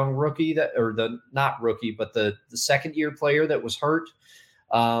young rookie not rookie, but the second year player that was hurt.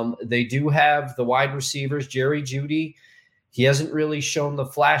 They do have the wide receivers, Jerry Jeudy. He hasn't really shown the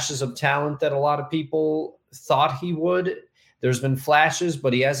flashes of talent that a lot of people thought he would. There's been flashes,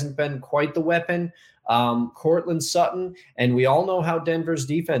 but he hasn't been quite the weapon. Cortland Sutton, and we all know how Denver's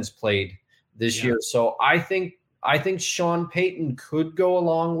defense played this year. So I think Sean Payton could go a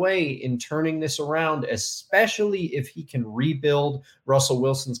long way in turning this around, especially if he can rebuild Russell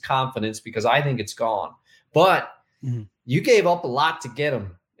Wilson's confidence, because I think it's gone. But you gave up a lot to get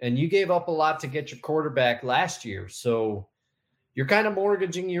him, and you gave up a lot to get your quarterback last year. So you're kind of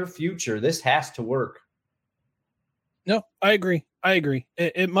mortgaging your future. This has to work. No, I agree.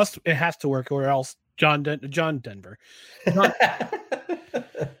 It has to work, or else John Denver.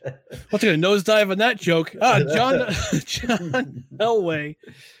 What's going to nosedive on that joke? John Elway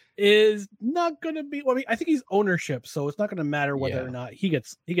is not going to be. Well, I mean, I think he's ownership, so it's not going to matter whether or not he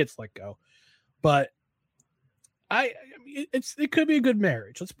gets let go. But it could be a good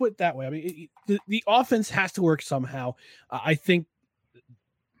marriage. Let's put it that way. I mean, the offense has to work somehow. I think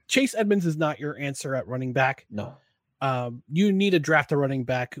Chase Edmonds is not your answer at running back. No. You need to draft a running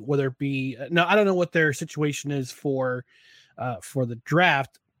back, whether it be now. I don't know what their situation is for the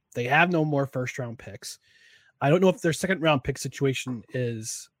draft. They have no more first round picks. I don't know if their second round pick situation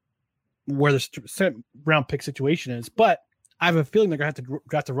is where the second round pick situation is, but I have a feeling they're going to have to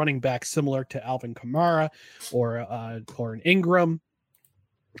draft a running back similar to Alvin Kamara or an Ingram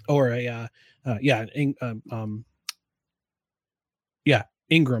or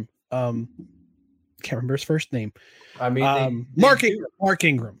Ingram. can't remember his first name. I mean, Mark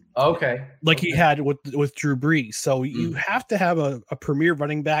Ingram. Okay. Like he had with Drew Brees. So you have to have a premier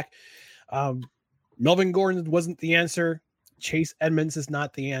running back. Melvin Gordon wasn't the answer. Chase Edmonds is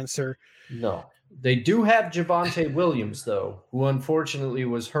not the answer. No. They do have Javonte Williams, though, who unfortunately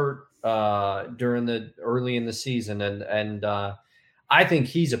was hurt early in the season. And I think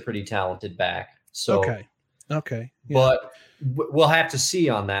he's a pretty talented back. So Okay. Yeah. But we'll have to see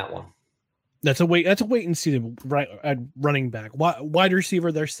on that one. That's a wait and see. At running back, wide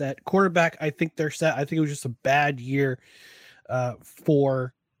receiver, they're set. Quarterback, I think they're set. I think it was just a bad year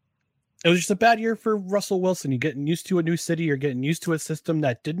for Russell Wilson. You're getting used to a new city. You're getting used to a system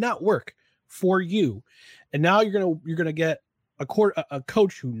that did not work for you, and now you're gonna get a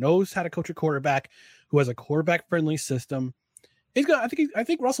coach who knows how to coach a quarterback, who has a quarterback friendly system. I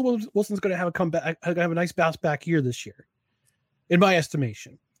think Russell Wilson's gonna have a nice bounce back year this year, in my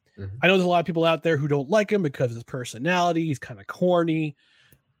estimation. Mm-hmm. I know there's a lot of people out there who don't like him because of his personality. He's kind of corny.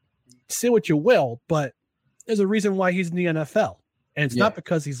 Say what you will, but there's a reason why he's in the NFL. And it's not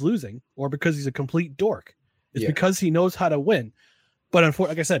because he's losing or because he's a complete dork. It's because he knows how to win. But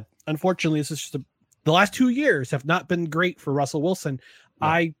like I said, unfortunately, it's just the last 2 years have not been great for Russell Wilson. No.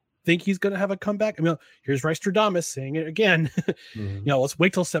 I think he's going to have a comeback. I mean, here's Rice Stradamus saying it again. Mm-hmm. Let's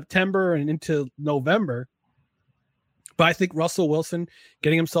wait till September and into November. But I think Russell Wilson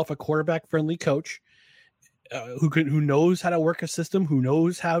getting himself a quarterback-friendly coach who knows how to work a system, who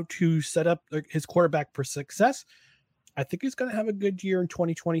knows how to set up his quarterback for success, I think he's going to have a good year in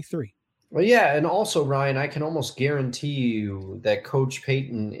 2023. Well, yeah, and also, Ryan, I can almost guarantee you that Coach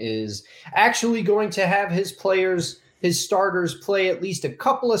Payton is actually going to have his starters play at least a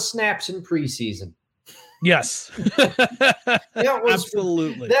couple of snaps in preseason. Yes.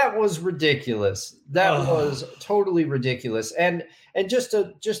 Absolutely. That was ridiculous. That was totally ridiculous. And just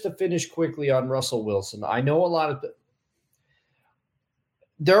to finish quickly on Russell Wilson, I know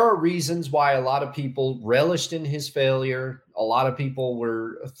there are reasons why a lot of people relished in his failure. A lot of people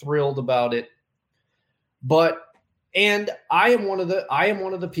were thrilled about it. And I am one of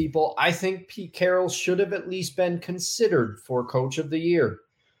the people, I think Pete Carroll should have at least been considered for Coach of the Year.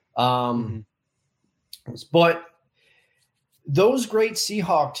 But those great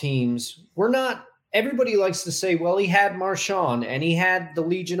Seahawk teams were not – everybody likes to say, well, he had Marshawn and he had the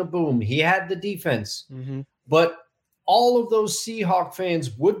Legion of Boom. He had the defense. Mm-hmm. But all of those Seahawk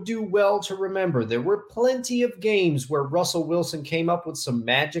fans would do well to remember there were plenty of games where Russell Wilson came up with some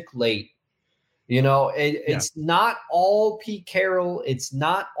magic late. It's not all Pete Carroll. It's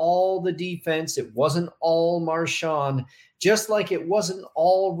not all the defense. It wasn't all Marshawn. Just like it wasn't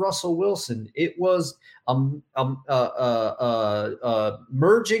all Russell Wilson. It was a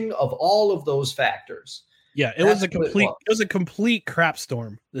merging of all of those factors. Yeah, it was a complete crap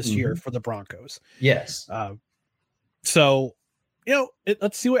storm this year for the Broncos. Yes. So,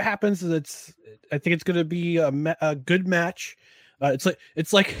 let's see what happens. I think it's going to be a good match.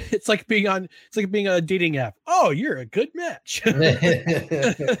 It's like being on a dating app. Oh, you're a good match.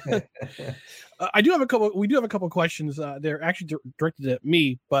 We do have a couple of questions. They're actually directed at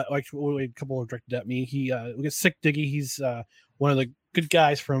me, but actually a couple are directed at me. We got Sick Diggy. He's one of the good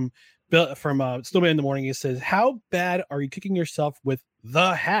guys from Snowman in the Morning. He says, "How bad are you kicking yourself with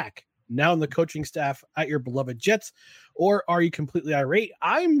the hack now in the coaching staff at your beloved Jets, or are you completely irate?"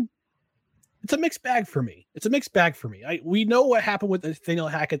 It's a mixed bag for me. We know what happened with Nathaniel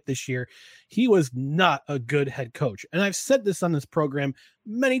Hackett this year. He was not a good head coach. And I've said this on this program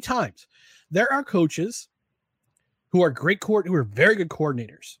many times. There are coaches who are who are very good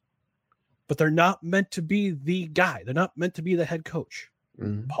coordinators, but they're not meant to be the guy. They're not meant to be the head coach.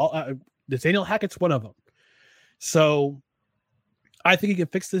 Mm-hmm. Nathaniel Hackett's one of them. So I think he can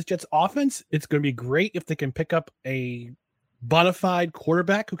fix this Jets offense. It's going to be great if they can pick up a bona fide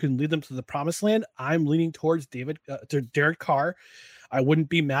quarterback who can lead them to the promised land. I'm leaning towards Derek Carr. I wouldn't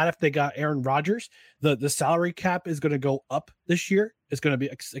be mad if they got Aaron Rodgers. The salary cap is going to go up this year. It's going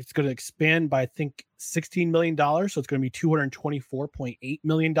to expand by, I think, $16 million. So it's going to be $224.8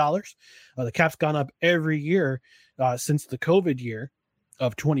 million. The cap's gone up every year since the COVID year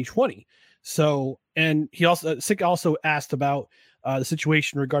of 2020. So, and Sick also asked about the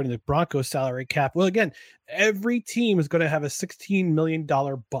situation regarding the Broncos salary cap. Well, again, every team is going to have a $16 million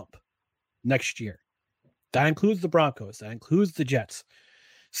bump next year. That includes the Broncos. That includes the Jets.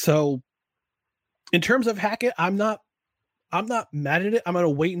 So in terms of Hackett, I'm not mad at it. I'm going to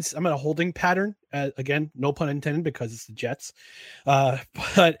wait and see. I'm in a holding pattern. Again, no pun intended, because it's the Jets.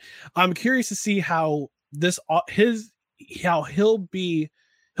 But I'm curious to see how he'll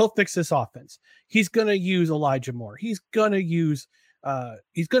fix this offense. He's going to use Elijah Moore. He's going to use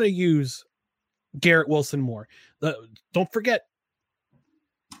Garrett Wilson more. Don't forget,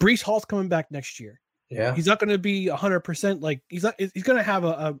 Breece Hall's coming back next year. Yeah. He's not going to be 100%. Like he's going to have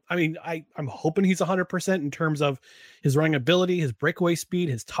I'm hoping he's 100% in terms of his running ability, his breakaway speed,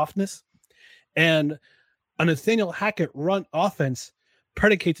 his toughness, and a Nathaniel Hackett run offense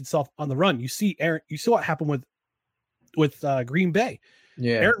predicates itself on the run. You see what happened with Green Bay.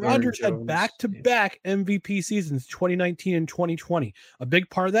 Yeah. Aaron Rodgers had back-to-back MVP seasons, 2019 and 2020. A big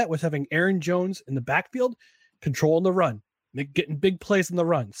part of that was having Aaron Jones in the backfield, controlling the run, getting big plays in the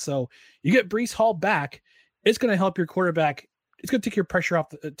run. So you get Breece Hall back, it's going to help your quarterback. It's going to take pressure off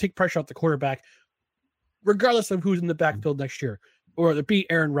the quarterback, regardless of who's in the backfield next year, or it be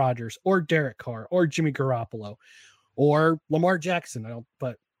Aaron Rodgers or Derek Carr or Jimmy Garoppolo or Lamar Jackson.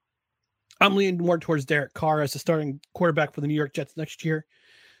 But I'm leaning more towards Derek Carr as the starting quarterback for the New York Jets next year.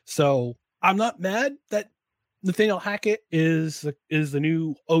 So I'm not mad that Nathaniel Hackett is the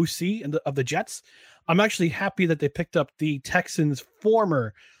new OC of the Jets. I'm actually happy that they picked up the Texans'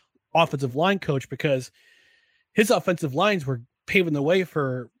 former offensive line coach, because his offensive lines were paving the way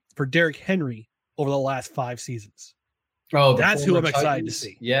for Derrick Henry over the last 5 seasons. Oh, that's who I'm excited to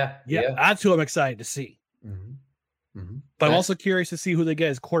see. Yeah. That's who I'm excited to see. Mm-hmm. Mm-hmm. But I'm also curious to see who they get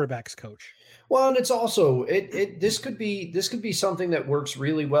as quarterbacks coach. Well, and it's also this could be something that works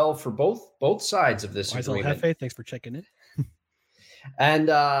really well for both sides of this agreement. Hefe, thanks for checking in. And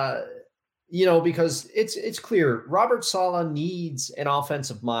because it's clear Robert Saleh needs an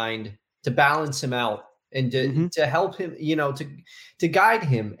offensive mind to balance him out and to help him, to guide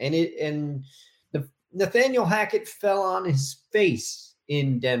him. And Nathaniel Hackett fell on his face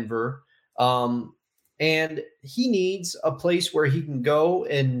in Denver. And he needs a place where he can go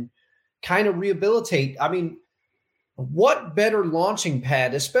and kind of rehabilitate. I mean, what better launching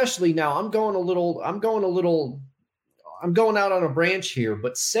pad, especially now I'm going out on a branch here,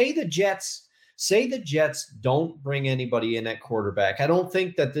 but say the Jets don't bring anybody in at quarterback. I don't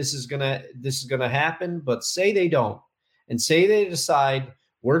think that this is going to happen, but say they don't, and say they decide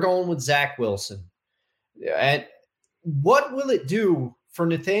we're going with Zach Wilson. And what will it do for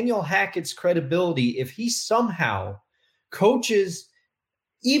Nathaniel Hackett's credibility if he somehow coaches,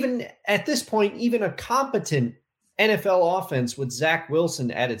 even at this point, even a competent NFL offense with Zach Wilson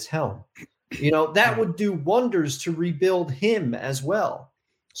at its helm? That would do wonders to rebuild him as well.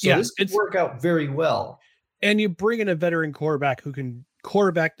 So this could work out very well. And you bring in a veteran quarterback who can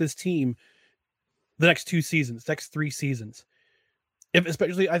quarterback this team the next 3 seasons. If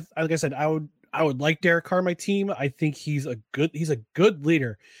especially, like I said, I would like Derek Carr on my team. I think he's a good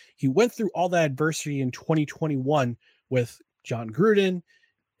leader. He went through all that adversity in 2021 with John Gruden,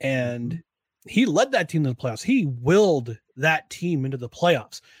 and he led that team to the playoffs. He willed that team into the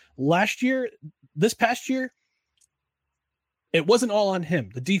playoffs. This past year, it wasn't all on him.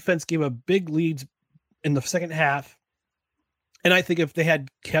 The defense gave a big leads in the second half. And I think if they had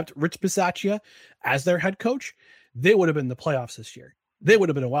kept Rich Bisaccia as their head coach, they would have been in the playoffs this year. They would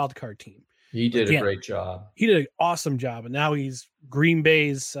have been a wild card team. He did a great job. He did an awesome job. And now he's Green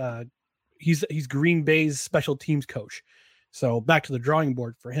Bay's he's Green Bay's special teams coach. So back to the drawing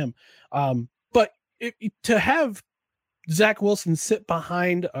board for him. But to have Zach Wilson sit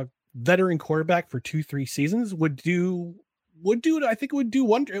behind a veteran quarterback for 2-3 seasons would do wonder.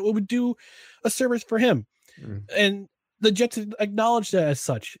 It would do a service for him. And the Jets acknowledged that as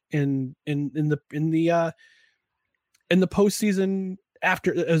such in the postseason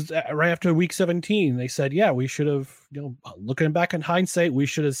right after week 17. They said, yeah, we should have, looking back in hindsight, we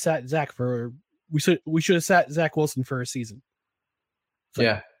should have sat Zach Wilson for a season.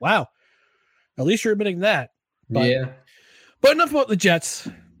 Yeah. Wow. At least you're admitting that. But, yeah. But enough about the Jets.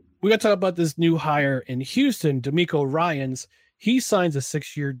 We got to talk about this new hire in Houston, DeMeco Ryans. He signs a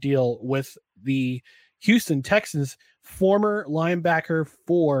 6-year deal with the Houston Texans, former linebacker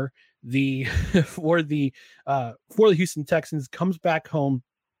for the Houston Texans, comes back home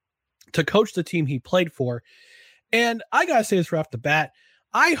to coach the team he played for. And I gotta say this right off the bat,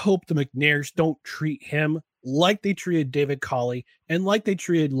 I hope the McNairs don't treat him like they treated David Colley and like they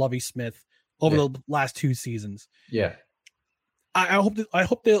treated Lovie Smith over the last 2 seasons. Yeah. I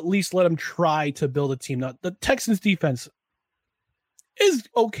hope they at least let him try to build a team. Now, the Texans defense is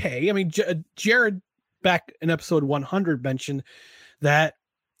okay. I mean, Jared back in episode 100 mentioned that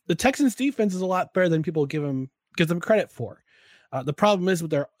the Texans defense is a lot better than people give them credit for. The problem is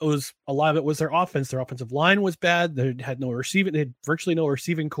a lot of it was their offense. Their offensive line was bad. They had virtually no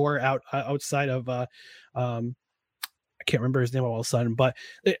receiving core outside of I can't remember his name all of a sudden, but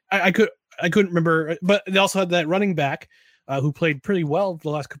I couldn't remember. But they also had that running back who played pretty well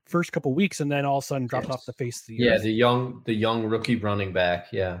the first couple of weeks, and then all of a sudden dropped off the face of the earth. Yeah, the young rookie running back.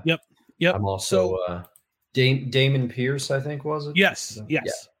 Yeah. Yep. Yep. I'm also Damon Pierce, I think, was it? Yes. Yeah.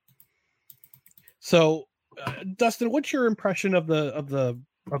 So, Dustin, what's your impression of the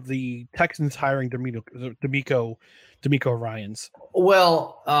Texans hiring D'Amico Ryans?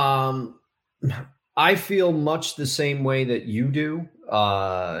 Well, I feel much the same way that you do.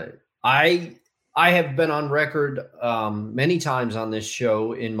 I have been on record many times on this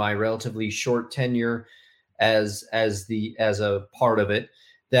show in my relatively short tenure as a part of it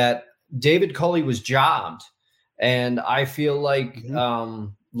that David Culley was jobbed, and I feel like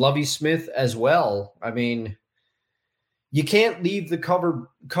Lovie Smith as well. I mean, you can't leave the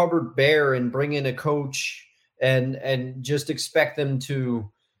cupboard bare and bring in a coach and just expect them to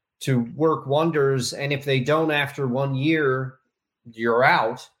work wonders. And if they don't after 1 year, you're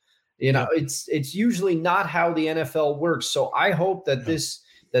out. You know, it's usually not how the NFL works. So I hope that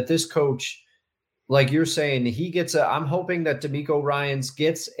this coach, like you're saying, I'm hoping that D'Amico Ryans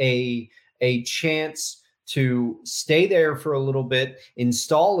gets a chance to stay there for a little bit,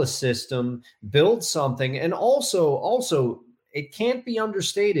 install a system, build something. And also it can't be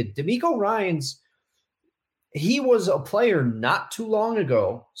understated. D'Amico Ryans, he was a player not too long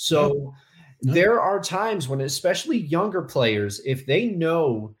ago. So there are times when, especially younger players, if they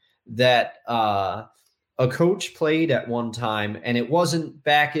know that a coach played at one time and it wasn't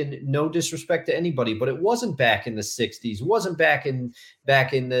back in, no disrespect to anybody, but it wasn't back in the 60s, wasn't back in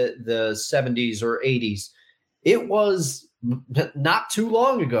the 70s or 80s. It was not too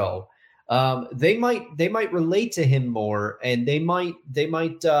long ago. They might relate to him more, and they might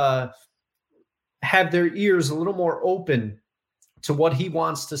have their ears a little more open to what he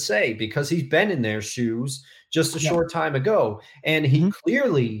wants to say, because he's been in their shoes just a short time ago. And he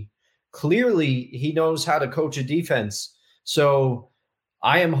clearly he knows how to coach a defense. So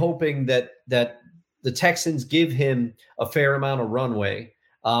I am hoping that the Texans give him a fair amount of runway.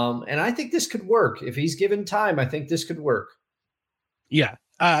 And I think this could work. If he's given time, I think this could work. Yeah.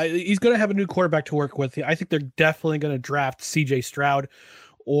 He's going to have a new quarterback to work with. I think they're definitely going to draft CJ Stroud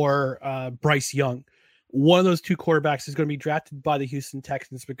or Bryce Young. One of those two quarterbacks is going to be drafted by the Houston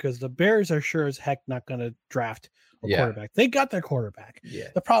Texans, because the Bears are sure as heck not going to draft a quarterback. They got their quarterback. Yeah.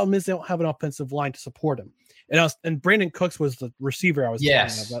 The problem is they don't have an offensive line to support him. And Brandon Cooks was the receiver I was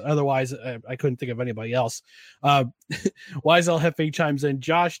talking about. Otherwise, I couldn't think of anybody else. Wiesel Hefe chimes in,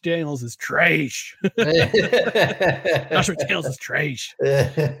 Josh Daniels is trash. Josh Daniels is trash.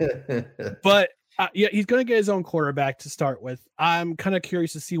 But he's going to get his own quarterback to start with. I'm kind of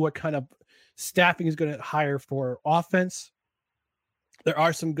curious to see what kind of staffing is going to hire for offense. There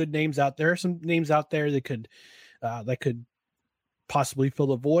are some good names out there. Some names out there that could possibly fill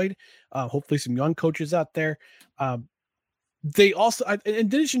the void. Hopefully some young coaches out there. They also, in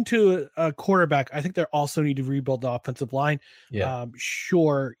addition to a quarterback, I think they also need to rebuild the offensive line. Yeah.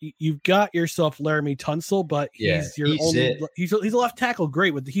 Sure, you've got yourself Laramie Tunsil, but he's a left tackle.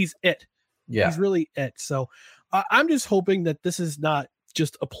 Great he's it. Yeah, he's really it. So I'm just hoping that this is not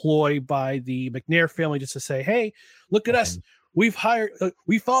just a ploy by the McNair family just to say, hey, look at us. We followed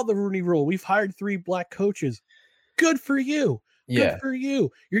the Rooney Rule. We've hired 3 black coaches. Good for you. Good for you.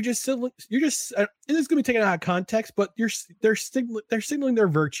 You're just and it's going to be taken out of context, but they're signaling their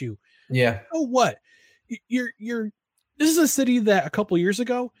virtue. Yeah. Oh, what? This is a city that a couple years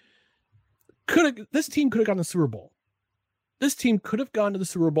ago this team could have gone to the Super Bowl. This team could have gone to the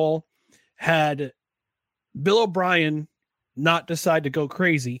Super Bowl had Bill O'Brien not decide to go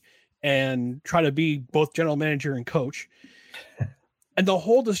crazy and try to be both general manager and coach. And the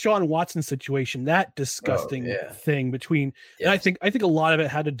whole Deshaun Watson situation, that disgusting thing between, and I think a lot of it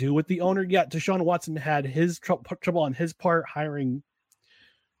had to do with the owner. Yeah, Deshaun Watson had his trouble on his part hiring,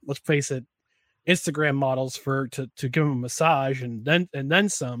 let's face it, Instagram models to give him a massage and then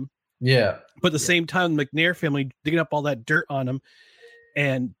some. Yeah. But at the same time, the McNair family digging up all that dirt on him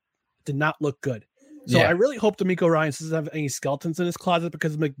and did not look good. So I really hope D'Amico Ryans doesn't have any skeletons in his closet,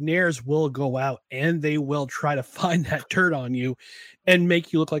 because McNairs will go out and they will try to find that dirt on you and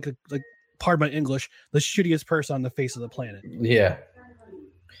make you look like pardon my English, the shittiest person on the face of the planet. Yeah.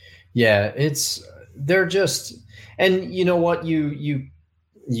 Yeah. They're just, and you know what, you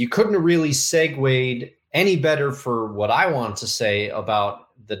couldn't have really segued any better for what I want to say about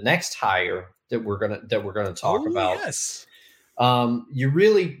the next hire that we're going to talk about. Yes. You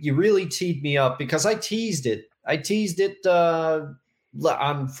really teed me up, because I teased it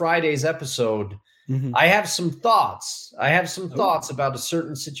on Friday's episode. Mm-hmm. I have some thoughts about a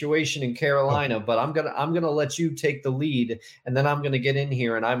certain situation in Carolina, but I'm going to let you take the lead, and then I'm going to get in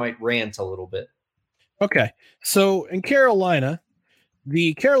here and I might rant a little bit. Okay. So in Carolina,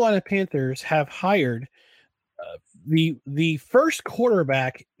 the Carolina Panthers have hired the first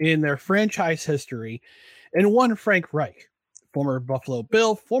quarterback in their franchise history, and one Frank Reich, former Buffalo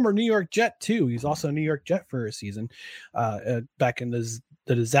Bill, former New York Jet too. He's also a New York Jet for a season back in the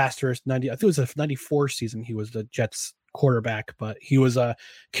disastrous 90. I think it was a 94 season. He was the Jets quarterback, but he was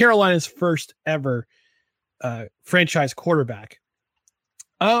Carolina's first ever franchise quarterback.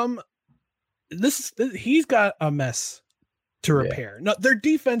 He's got a mess to repair. No, their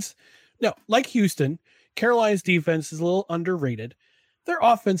defense, like Houston, Carolina's defense is a little underrated. Their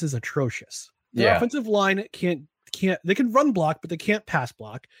offense is atrocious. Their offensive line can't they can run block, but they can't pass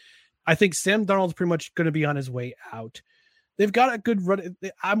block. I think Sam Darnold's pretty much going to be on his way out. They've got a good run.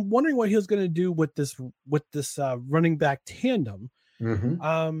 I'm wondering what he's going to do with this running back tandem.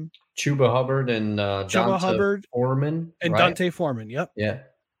 Mm-hmm. Chuba Hubbard and Dante Foreman and right? Dante Foreman. Yep. Yeah.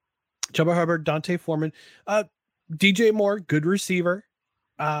 Chuba Hubbard, Dante Foreman, DJ Moore, good receiver.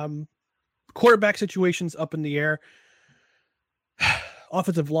 Quarterback situations up in the air.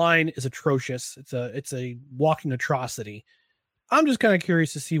 Offensive line is atrocious. It's a walking atrocity. I'm just kind of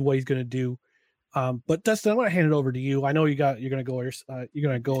curious to see what he's going to do. But Dustin, I'm going to hand it over to you. I know you're going to go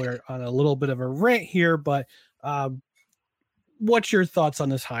on a little bit of a rant here, but what's your thoughts on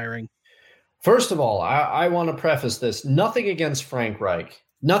this hiring? First of all, I want to preface this. Nothing against Frank Reich,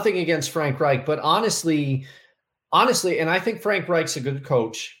 but honestly, and I think Frank Reich's a good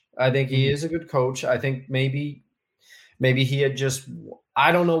coach. I think he is a good coach. I think maybe he had just,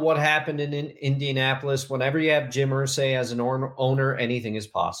 I don't know what happened in Indianapolis. Whenever you have Jim Irsay as an owner, anything is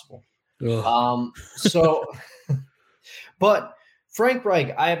possible. But Frank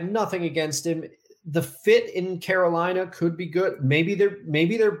Reich, I have nothing against him. The fit in Carolina could be good. Maybe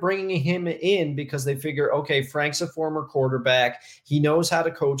they're bringing him in because they figure, okay, Frank's a former quarterback. He knows how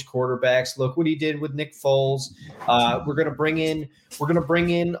to coach quarterbacks. Look what he did with Nick Foles. We're going to bring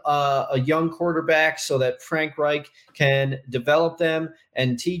in a young quarterback so that Frank Reich can develop them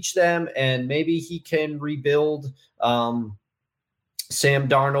and teach them, and maybe he can rebuild Sam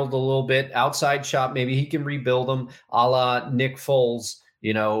Darnold a little bit outside shop. Maybe he can rebuild them a la Nick Foles,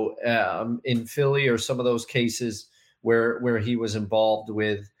 in Philly, or some of those cases where he was involved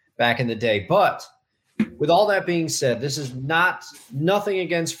with back in the day. But with all that being said, this is nothing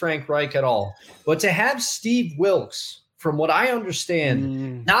against Frank Reich at all. But to have Steve Wilks, from what I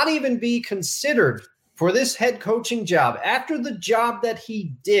understand, not even be considered for this head coaching job after the job that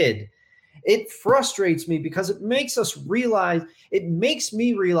he did, it frustrates me because it makes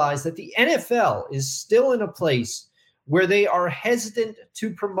me realize that the NFL is still in a place where they are hesitant to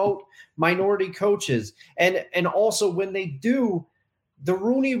promote minority coaches. And also when they do, the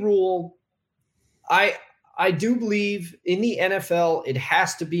Rooney Rule, I do believe in the NFL it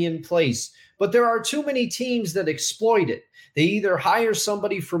has to be in place. But there are too many teams that exploit it. They either hire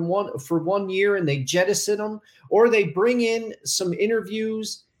somebody for 1 year and they jettison them, or they bring in some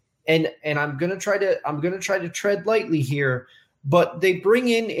interviews. And I'm gonna try to tread lightly here, but they bring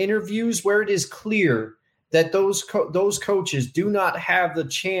in interviews where it is clear that those coaches do not have the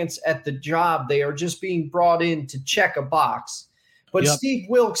chance at the job. They are just being brought in to check a box. But yep. Steve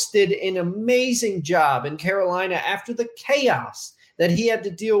Wilks did an amazing job in Carolina after the chaos that he had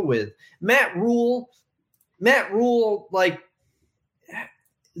to deal with. Matt Rule, like,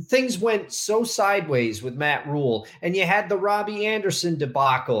 things went so sideways with Matt Rule, and you had the Robbie Anderson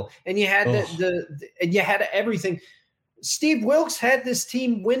debacle, and you had and you had everything. Steve Wilks had this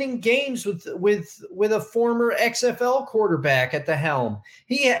team winning games with a former XFL quarterback at the helm.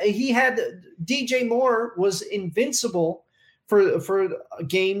 He had DJ Moore was invincible for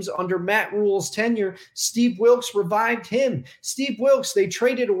games under Matt Rule's tenure. Steve Wilks revived him. Steve Wilks, they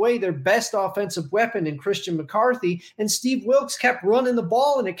traded away their best offensive weapon in Christian McCarthy, and Steve Wilks kept running the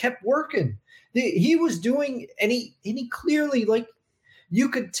ball, and it kept working. He was doing, and he clearly, like, you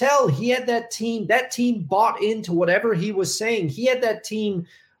could tell he had that team bought into whatever he was saying. He had that team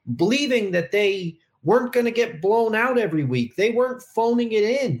believing that they weren't going to get blown out every week. They weren't phoning it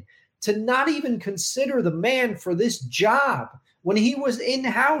in. To not even consider the man for this job when he was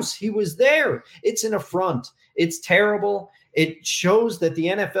in-house, he was there. It's an affront. It's terrible. It shows that the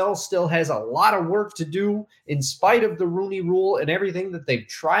NFL still has a lot of work to do in spite of the Rooney Rule and everything that they've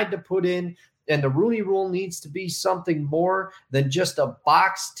tried to put in. And the Rooney Rule needs to be something more than just a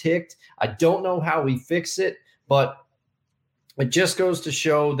box ticked. I don't know how we fix it, but it just goes to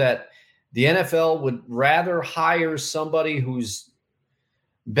show that the NFL would rather hire somebody who's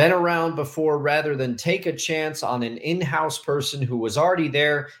been around before rather than take a chance on an in-house person who was already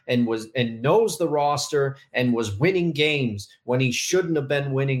there and knows the roster and was winning games when he shouldn't have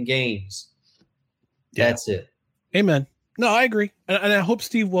been winning games. Yeah. That's it. Amen. No, I agree, and I hope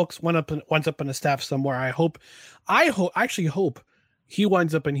Steve Wilkes winds up in a staff somewhere. I actually hope he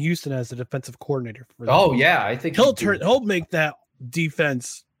winds up in Houston as the defensive coordinator. For them. Oh yeah, I think he'll make that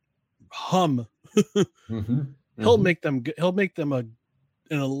defense hum. He'll make them an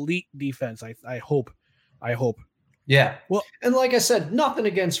elite defense. I hope. Yeah. Well, and like I said, nothing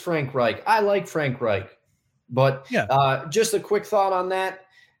against Frank Reich. I like Frank Reich, but just a quick thought on that.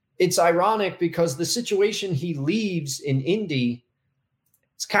 It's ironic because the situation he leaves in Indy,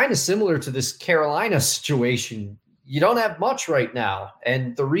 it's kind of similar to this Carolina situation. You don't have much right now.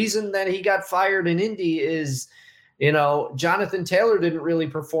 And the reason that he got fired in Indy is, Jonathan Taylor didn't really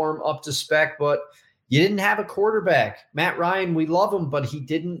perform up to spec, but you didn't have a quarterback. Matt Ryan, we love him, but he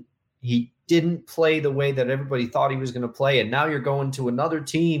didn't play the way that everybody thought he was going to play. And now you're going to another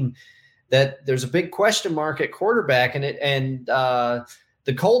team that there's a big question mark at quarterback, and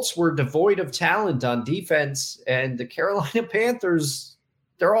the Colts were devoid of talent on defense, and the Carolina Panthers,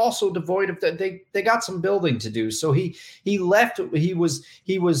 they're also devoid of that. They got some building to do. So he left. He was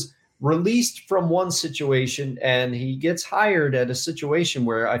released from one situation, and he gets hired at a situation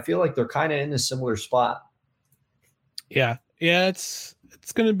where I feel like they're kind of in a similar spot. Yeah. It's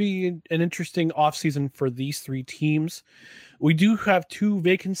going to be an interesting offseason for these three teams. We do have two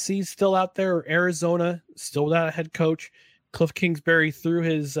vacancies still out there. Arizona still without a head coach. Cliff Kingsbury went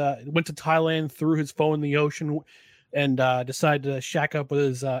to Thailand, threw his phone in the ocean, and decided to shack up with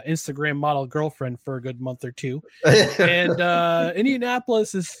his Instagram model girlfriend for a good month or two. And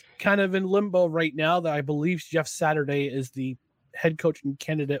Indianapolis is kind of in limbo right now. That I believe Jeff Saturday is the head coaching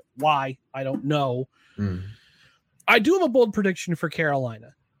candidate. Why? I don't know. I do have a bold prediction for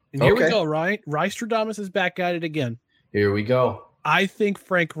Carolina. And here we go, right? Rystradamus is back at it again. Here we go. I think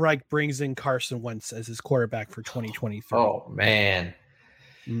Frank Reich brings in Carson Wentz as his quarterback for 2023. Oh, man.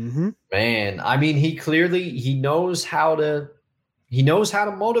 Man, I mean, he knows how to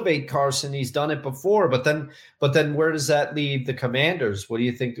motivate Carson. He's done it before, but then where does that leave the Commanders? What do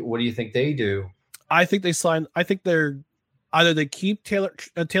you think they do? I think they keep Taylor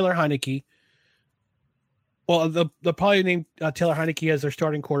Heineke. Well, they'll probably name Taylor Heineke as their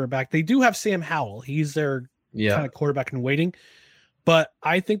starting quarterback. They do have Sam Howell. He's their kind of quarterback in waiting. But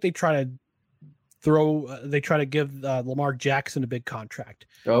I think they try to give Lamar Jackson a big contract.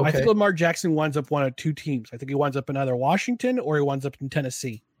 Okay. I think Lamar Jackson winds up one of two teams. I think he winds up in either Washington or he winds up in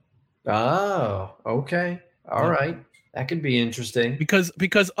Tennessee. Oh, okay. All right. That could be interesting. Because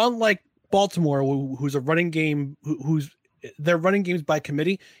unlike Baltimore, who's a running game, who's their running games by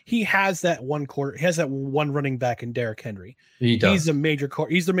committee, he has that one running back in Derrick Henry. He does. He's the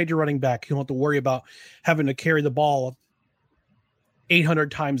major running back. You don't have to worry about having to carry the ball 800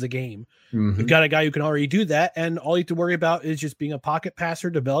 times a game. You've got a guy who can already do that, and all you have to worry about is just being a pocket passer,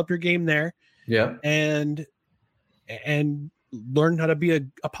 develop your game there, and learn how to be a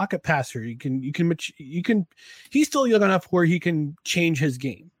pocket passer. You can. He's still young enough where he can change his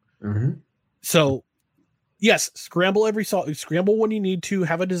game. So, yes, scramble when you need to,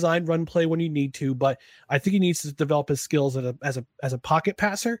 have a designed run play when you need to, but I think he needs to develop his skills as a pocket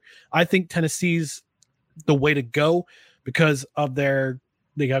passer. I think Tennessee's the way to go because of they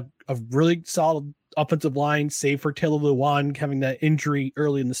got a really solid offensive line, save for Taylor Lewan having that injury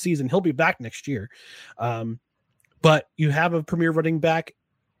early in the season. He'll be back next year. But you have a premier running back.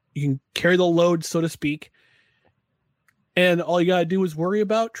 You can carry the load, so to speak. And all you got to do is worry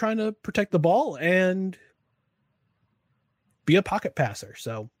about trying to protect the ball and be a pocket passer.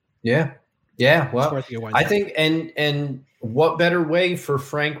 So, yeah. Well, I think, and what better way for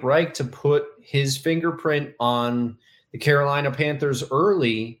Frank Reich to put his fingerprint on the Carolina Panthers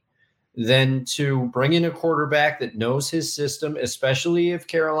early than to bring in a quarterback that knows his system, especially if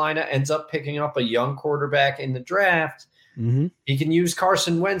Carolina ends up picking up a young quarterback in the draft. He can use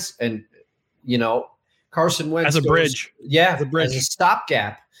Carson Wentz and, Carson Wentz as a bridge. As a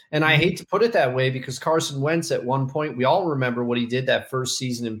stopgap. And I hate to put it that way because Carson Wentz at one point, we all remember what he did that first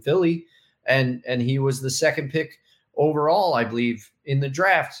season in Philly. And he was the second pick overall, I believe, in the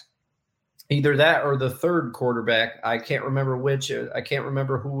draft. Either that or the third quarterback. I can't remember which. I can't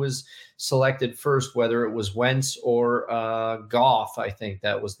remember who was selected first, whether it was Wentz or Goff. I think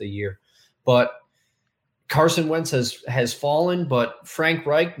that was the year. But Carson Wentz has fallen, but Frank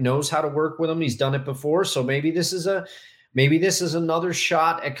Reich knows how to work with him. He's done it before. So maybe this is another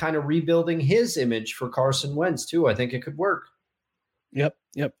shot at kind of rebuilding his image for Carson Wentz too. I think it could work. Yep.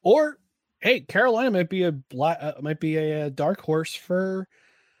 Or hey, Carolina might be a dark horse for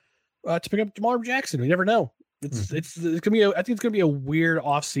to pick up Lamar Jackson. We never know. It's gonna be I think it's gonna be a weird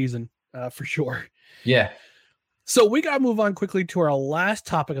offseason for sure. Yeah. So we gotta move on quickly to our last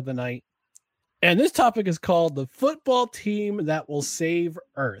topic of the night. And this topic is called the football team that will save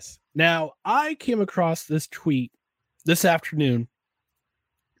Earth. Now, I came across this tweet this afternoon.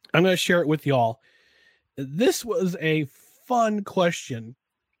 I'm going to share it with y'all. This was a fun question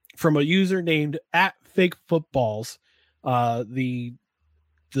from a user named @FakeFootballs. The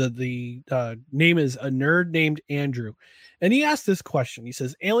name is a nerd named Andrew. And he asked this question. He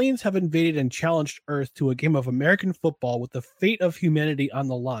says, aliens have invaded and challenged Earth to a game of American football with the fate of humanity on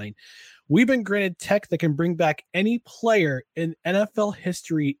the line. We've been granted tech that can bring back any player in NFL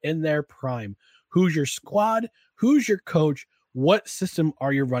history in their prime. Who's your squad? Who's your coach? What system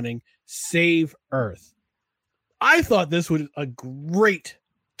are you running? Save Earth. I thought this was a great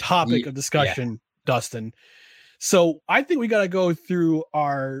topic of discussion, Dustin. So I think we got to go through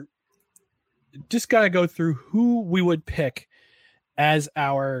who we would pick as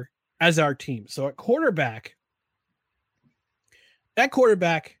our team. So at quarterback,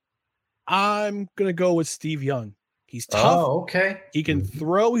 I'm going to go with Steve Young. He's tough. Oh, okay. He can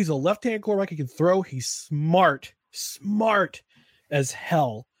throw. He's a left-handed quarterback. He can throw. He's smart as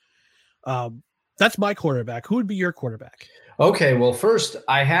hell. That's my quarterback. Who would be your quarterback? Okay, well, first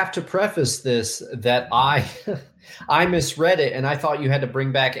I have to preface this that I misread it and I thought you had to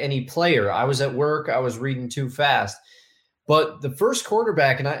bring back any player. I was at work. I was reading too fast. But the first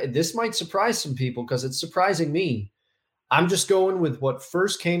quarterback, and this might surprise some people because it's surprising me. I'm just going with what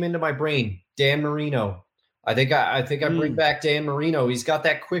first came into my brain, Dan Marino. I think I bring back Dan Marino. He's got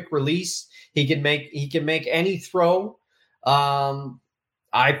that quick release. He can make any throw.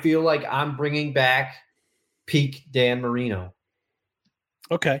 I feel like I'm bringing back peak Dan Marino.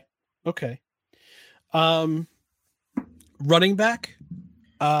 Okay. Running back.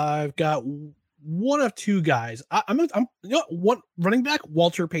 I've got one of two guys. One running back,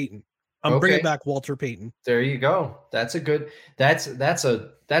 Walter Payton. I'm bringing back Walter Payton. There you go. That's a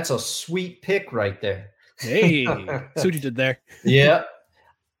sweet pick right there. Hey, see what you did there. Yeah.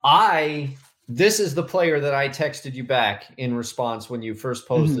 This is the player that I texted you back in response when you first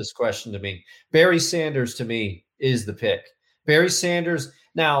posed this question to me. Barry Sanders to me is the pick. Barry Sanders.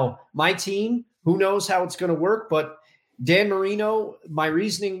 Now, my team, who knows how it's going to work, but Dan Marino, my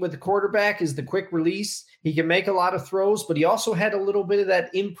reasoning with the quarterback is the quick release. He can make a lot of throws, but he also had a little bit of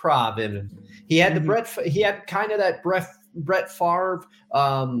that improv in him. He had he had kind of that Brett Favre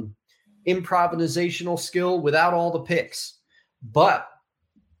improvisational skill without all the picks. But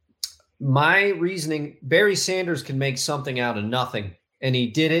my reasoning, Barry Sanders can make something out of nothing. And he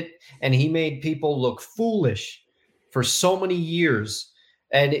did it. And he made people look foolish for so many years.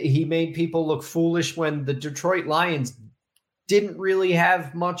 And he made people look foolish when the Detroit Lions didn't really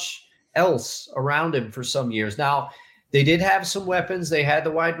have much else around him for some years. Now, they did have some weapons. They had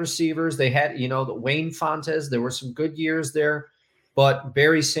the wide receivers. They had, the Wayne Fontes. There were some good years there. But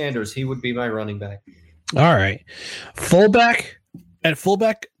Barry Sanders, he would be my running back. All right. At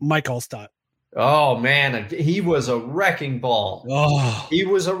fullback, Mike Allstott. Oh, man. He was a wrecking ball. Oh, he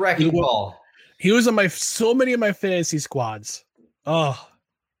was a wrecking ball. He was on so many of my fantasy squads. Oh.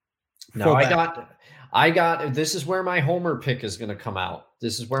 No, I got, this is where my homer pick is going to come out.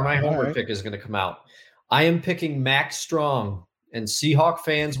 Pick is going to come out. I am picking Max Strong, and Seahawk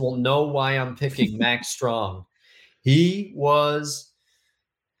fans will know why I'm picking Max Strong. He was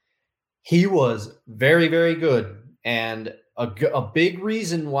very, very good. And a big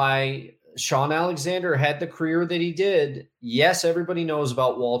reason why Sean Alexander had the career that he did. Yes, everybody knows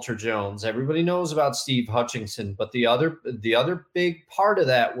about Walter Jones. Everybody knows about Steve Hutchinson. But the other big part of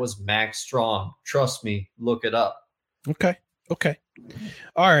that was Max Strong. Trust me, look it up. Okay.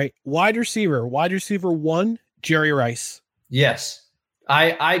 All right. Wide receiver 1, Jerry Rice. Yes.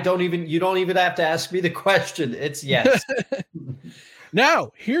 You don't even have to ask me the question. It's yes.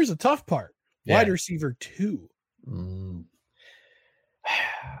 Now, here's the tough part. Wide receiver 2.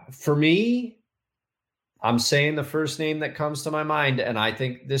 For me, I'm saying the first name that comes to my mind, and I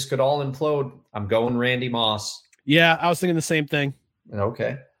think this could all implode. I'm going Randy Moss. Yeah, I was thinking the same thing.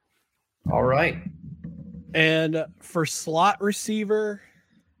 Okay. All right. And for slot receiver,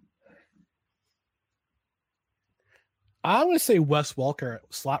 I'm going to say Wes Welker,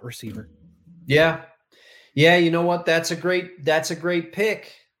 slot receiver. Yeah. Yeah, you know what? That's a great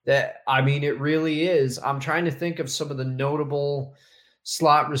pick. It really is. I'm trying to think of some of the notable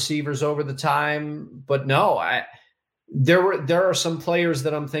slot receivers over the time, but no, there are some players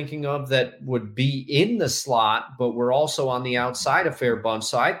that I'm thinking of that would be in the slot, but we're also on the outside a fair bunch.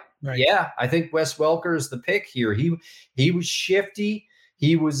 So I think Wes Welker is the pick here. He was shifty.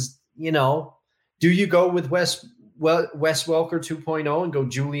 He was, do you go with Wes Welker 2.0 and go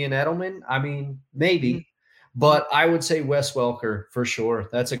Julian Edelman? I mean, maybe, but I would say Wes Welker for sure.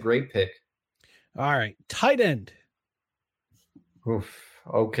 That's a great pick. All right, tight end. Oof.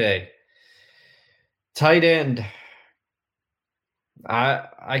 Okay. Tight end.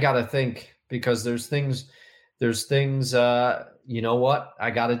 I gotta think because there's things, you know what?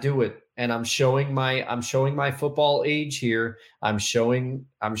 I gotta do it. And I'm showing my football age here. I'm showing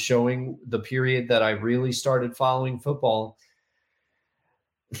the period that I really started following football.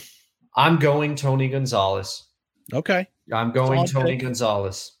 I'm going Tony Gonzalez. Okay. I'm going Solid Tony pick.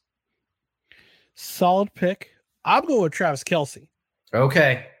 Gonzalez. Solid pick. I'm going with Travis Kelce.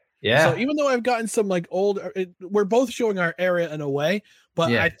 Okay. Yeah. So even though I've gotten some like old, we're both showing our area in a way, but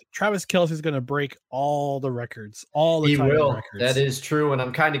Yeah. Travis Kelce is going to break all the records, all the He tight end will. records. That is true. And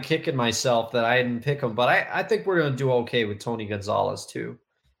I'm kind of kicking myself that I didn't pick him, but I think we're going to do okay with Tony Gonzalez too.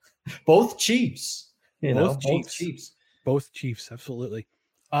 Both Chiefs, both Chiefs. Both Chiefs, absolutely.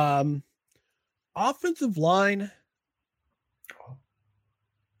 Offensive line.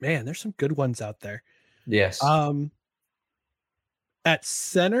 Man, there's some good ones out there. Yes. At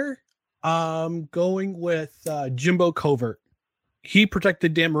center, I'm going with Jimbo Covert. He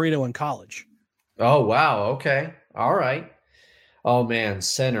protected Dan Marino in college. Oh, wow. Okay. All right. Oh man,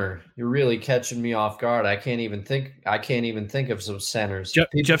 center. You're really catching me off guard. I can't even think of some centers.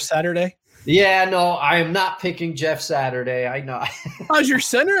 Jeff Saturday? Yeah, no, I am not picking Jeff Saturday. I know. How's your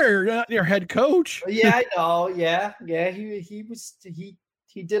center, not your head coach? Yeah, I know. Yeah. He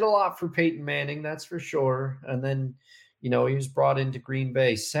did a lot for Peyton Manning, that's for sure. And then, he was brought into Green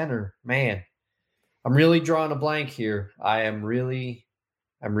Bay. Center, man. I'm really drawing a blank here. I'm really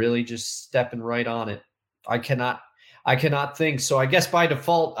just stepping right on it. I cannot think. So I guess by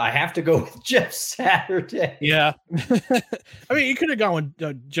default, I have to go with Jeff Saturday. Yeah. I mean, you could have gone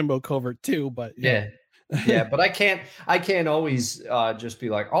with Jimbo Covert too, but yeah. But I can't always just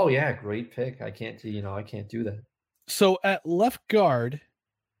be like, oh yeah, great pick. I can't do that. So at left guard,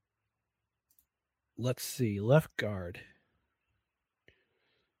 let's see, left guard.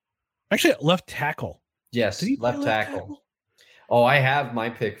 Actually, at left tackle. Yes, left tackle. Oh, I have my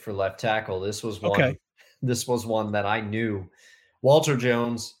pick for left tackle. This was one. Okay. This was one that I knew. Walter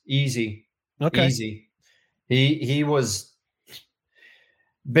Jones, easy. Okay. Easy. He was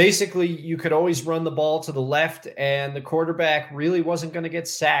basically, you could always run the ball to the left and the quarterback really wasn't going to get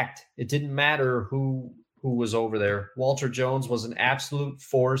sacked. It didn't matter who was over there. Walter Jones was an absolute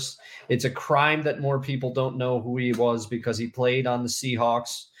force. It's a crime that more people don't know who he was because he played on the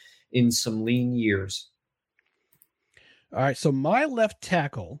Seahawks in some lean years. All right, so my left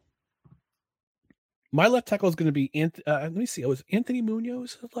tackle is going to be let me see. Was Anthony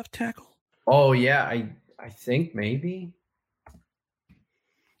Munoz a left tackle? Oh yeah, I think maybe.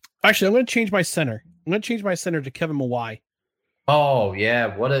 Actually, I'm going to change my center. I'm going to change my center to Kevin Mawai. Oh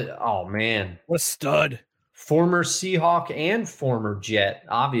yeah, what a stud. Former Seahawk and former Jet.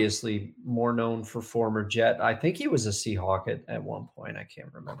 Obviously more known for former Jet. I think he was a Seahawk at one point. I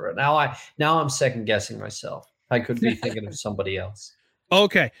can't remember it. Now I'm second guessing myself. I could be thinking of somebody else.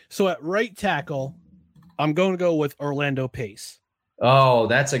 Okay, so at right tackle, I'm going to go with Orlando Pace. Oh,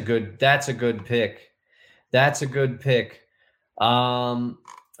 that's a good pick. That's a good pick.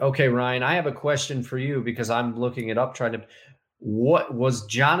 Okay, Ryan, I have a question for you because I'm looking it up what was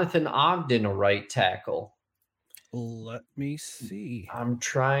Jonathan Ogden a right tackle? Let me see. I'm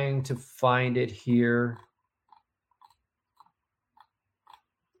trying to find it here.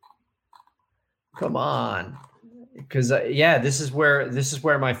 Come on. Because this is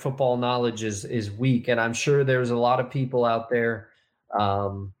where my football knowledge is weak, and I'm sure there's a lot of people out there.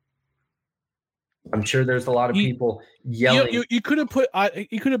 I'm sure there's a lot of people yelling. You could have put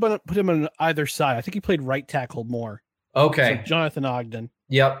him on either side. I think he played right tackle more. Okay, so Jonathan Ogden.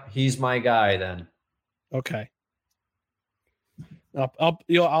 Yep, he's my guy then. Okay. I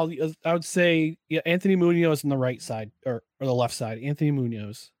would say Anthony Munoz on the right side or the left side. Anthony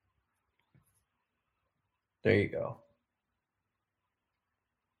Munoz. There you go.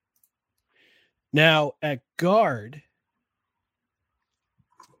 Now at guard,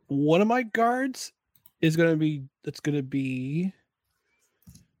 one of my guards is going to be. Let's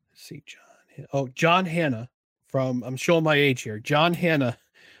see, John Hanna from. I'm showing my age here. John Hanna,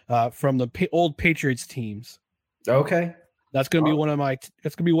 from the old Patriots teams. Okay, that's going to be one of my.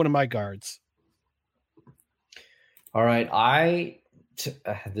 That's going to be one of my guards. All right,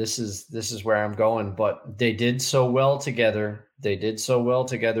 this is where I'm going, but they did so well together. They did so well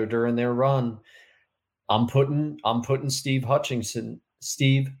together during their run. I'm putting Steve Hutchinson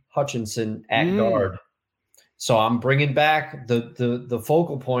at guard. So I'm bringing back the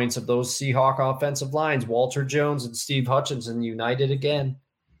focal points of those Seahawk offensive lines. Walter Jones and Steve Hutchinson united again.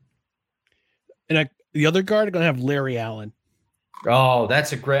 And the other guard are going to have Larry Allen. Oh,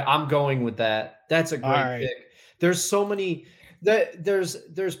 that's I'm going with that. That's a great pick. There's so many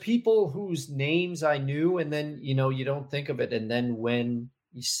there's people whose names I knew, and then you don't think of it, and then when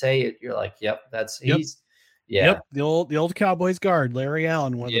you say it, you're like, yep, Yep, the old Cowboys guard, Larry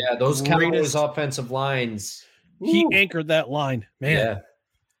Allen. Those Cowboys offensive lines. He anchored that line, man. Yeah.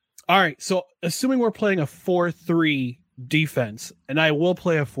 All right, so assuming we're playing a 4-3 defense, and I will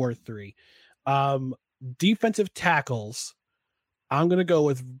play a 4-3, defensive tackles, I'm going to go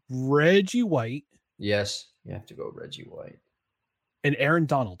with Reggie White. Yes, you have to go Reggie White. And Aaron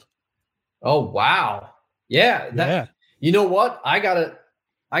Donald. Oh, wow. Yeah. You know what? I gotta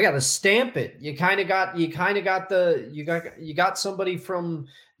stamp it. You got somebody from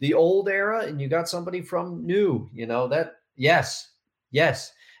the old era and you got somebody from new, that. Yes.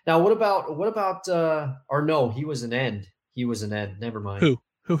 Now, what about or no, he was an end. Never mind.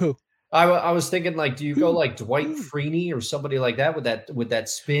 Who? I was thinking, like, do you go like Dwight Freeney or somebody like that with that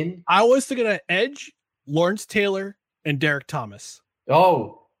spin? I was thinking of Edge, Lawrence Taylor, and Derek Thomas.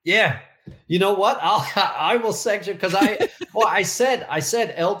 Oh, yeah. You know what? I will section because I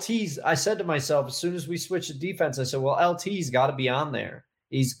said LT's. I said to myself, as soon as we switch to defense, I said, well, LT's got to be on there.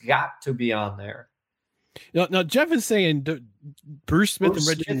 He's got to be on there. Now Jeff is saying Bruce Smith and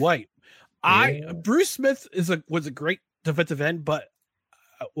Reggie White. Bruce Smith was a great defensive end, but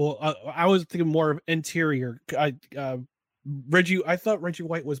I was thinking more of interior. I thought Reggie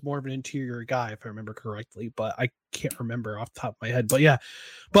White was more of an interior guy, if I remember correctly, but I can't remember off the top of my head. But yeah,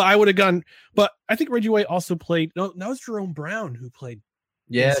 but I would have gone. But I think Reggie White also played. No, that was Jerome Brown who played.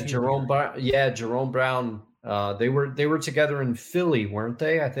 Yeah, Jerome Brown. They were together in Philly, weren't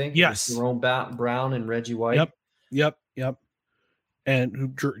they? I think. Yes. Jerome Brown and Reggie White. Yep.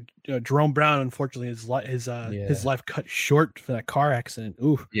 And Jerome Brown, unfortunately, his life cut short for that car accident.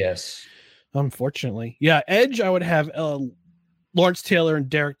 Ooh. Yes. Unfortunately. Yeah. Edge, I would have Lawrence Taylor and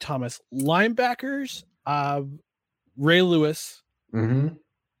Derek Thomas. Linebackers, Ray Lewis. Mm-hmm.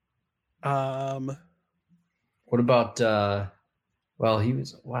 What about I'm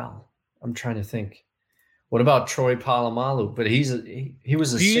trying to think. What about Troy Polamalu? But he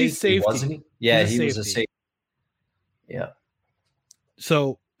was a safety, wasn't he? Yeah, he was a safety. Yeah.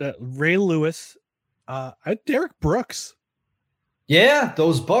 So Ray Lewis, Derek Brooks. Yeah,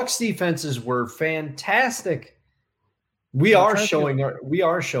 those Bucs defenses were fantastic. We are showing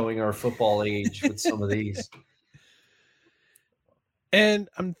our football age with some of these. And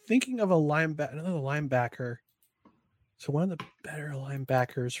I'm thinking of another linebacker. So one of the better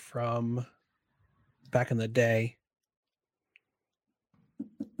linebackers from back in the day.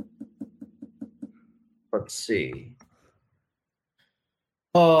 Let's see.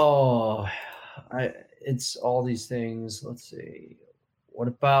 Oh, it's all these things. Let's see. What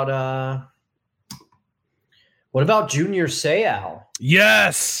about Junior Seau?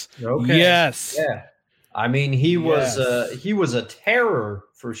 Yes. Okay. Yes. Yeah. I mean, he was a terror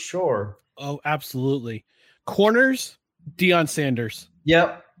for sure. Oh, absolutely. Corners, Deion Sanders.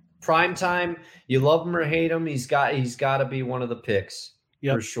 Yep. Prime time. You love him or hate him. He's got to be one of the picks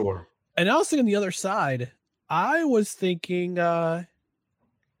for sure. And I was thinking the other side. I was thinking,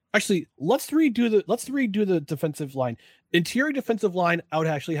 actually, let's redo the defensive line. Interior defensive line, I would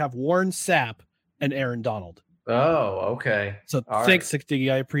actually have Warren Sapp and Aaron Donald. Oh, okay. So thanks,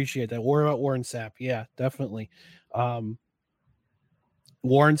 60. I appreciate that. What about Warren Sapp? Yeah, definitely. Warren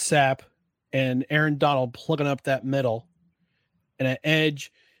Sapp and Aaron Donald plugging up that middle. And at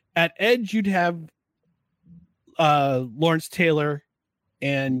edge, you'd have Lawrence Taylor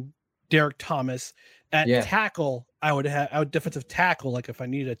and Derek Thomas. At tackle, I would defensive tackle. Like if I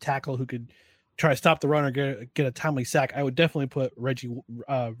needed a tackle who could try to stop the run or get a timely sack, I would definitely put Reggie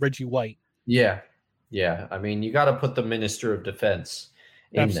White. Yeah. I mean, you got to put the Minister of Defense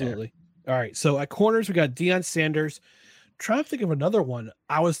in Absolutely. There. All right. So at corners, we got Deion Sanders. Trying to think of another one.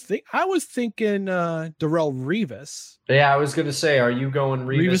 I was thinking Darrelle Revis. Yeah, I was going to say, are you going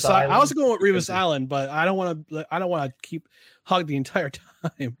Revis Island? I was going with Revis Island, but I don't want to keep hug the entire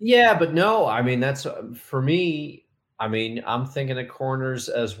time. Yeah, but no, I mean, that's for me. I mean, I'm thinking of corners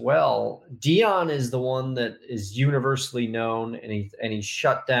as well. Deion is the one that is universally known, and he's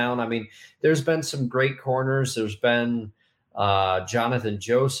shut down. I mean, there's been some great corners. There's been Jonathan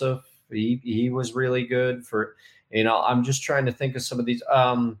Joseph. He was really good for. I'm just trying to think of some of these.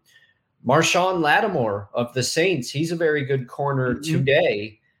 Marshawn Lattimore of the Saints. He's a very good corner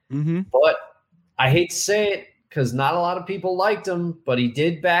today. Mm-hmm. But I hate to say it because not a lot of people liked him, but he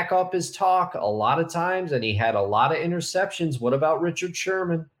did back up his talk a lot of times, and he had a lot of interceptions. What about Richard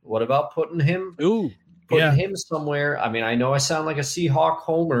Sherman? What about putting him putting him somewhere. I mean, I know I sound like a Seahawk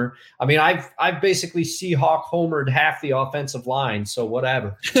homer. I mean, I've basically Seahawk homered half the offensive line, so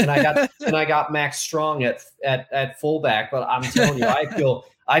whatever. And I got Max Strong at fullback, but I'm telling you,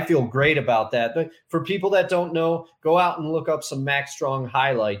 I feel great about that. But for people that don't know, go out and look up some Max Strong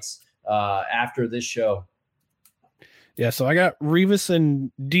highlights after this show. Yeah, so I got Revis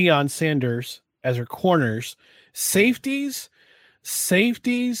and Deion Sanders as our corners. Safeties,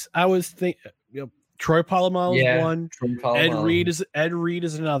 I was thinking, Troy Polamalu is one. Ed Reed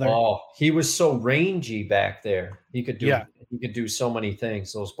is another. Oh, he was so rangy back there. He could do so many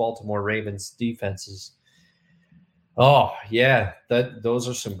things. Those Baltimore Ravens defenses. Oh yeah, those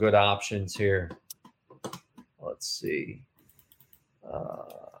are some good options here. Let's see.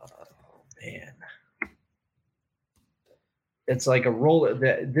 Man, it's like a roll.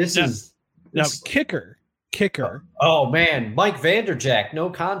 Kicker. Oh man, Mike Vanderjagt, no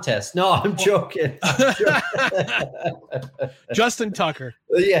contest. No, I'm joking. Justin Tucker.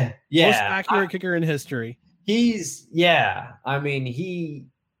 Yeah. Most accurate kicker in history. He's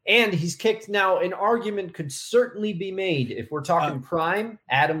kicked now. An argument could certainly be made if we're talking prime.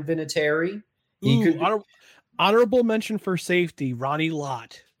 Adam Vinatieri. Honorable mention for safety, Ronnie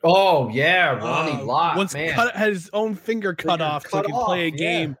Lott. Oh yeah, Ronnie Lott. Once had his own finger cut off so he could play a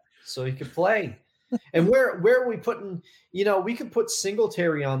game. So he could play. And where are we putting? We could put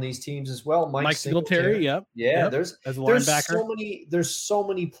Singletary on these teams as well. Mike Singletary. Yep. Yeah. Yep. There's a linebacker. There's so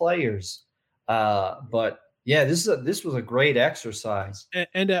many players. But yeah, this was a great exercise.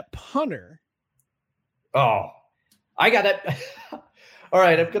 And at punter. Oh, I got it. All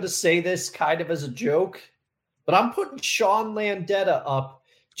right, I'm going to say this kind of as a joke, but I'm putting Sean Landeta up.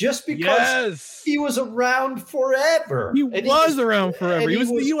 Just because he was around forever. He was around forever. He was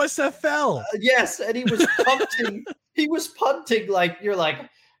in the USFL. Yes, and he was punting. He was punting like, you're like,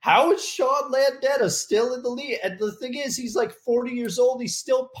 how is Sean Landeta still in the league? And the thing is, he's like 40 years old. He's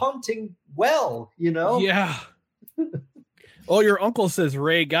still punting well, Yeah. Oh, your uncle says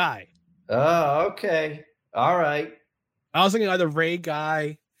Ray Guy. Oh, okay. All right. I was thinking either Ray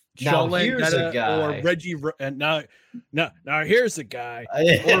Guy, Now here's a guy, or Reggie. And now here's a guy,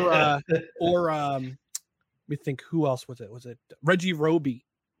 or let me think. Who else was it? Was it Reggie Roby?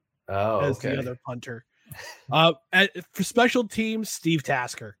 As the other punter. For special teams, Steve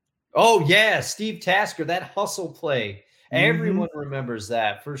Tasker. Oh yeah, Steve Tasker. That hustle play. Everyone remembers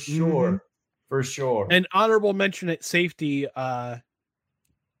that for sure. For sure. And honorable mention at safety,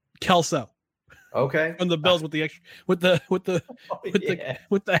 Kelso. Okay. From the Bills with the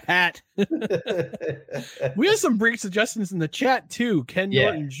hat. We have some brief suggestions in the chat too. Ken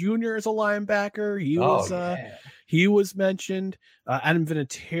Norton Jr. is a linebacker. He was mentioned. Adam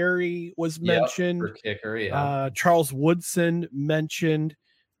Vinatieri was mentioned. For kicker, Charles Woodson mentioned.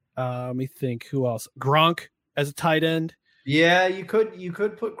 Let me think. Who else? Gronk as a tight end. Yeah, you could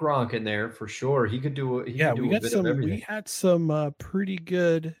put Gronk in there for sure. He could do. We had some pretty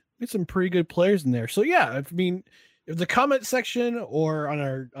good. We had some pretty good players in there. So yeah, I mean, if the comment section or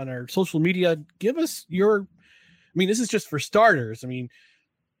on our social media, give us your. I mean, this is just for starters. I mean,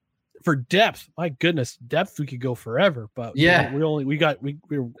 for depth, my goodness, depth we could go forever. But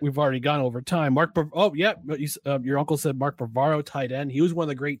we've already gone over time. Your uncle said Mark Bavaro, tight end. He was one of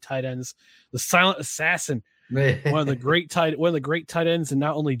the great tight ends, the silent assassin. one of the great tight ends, and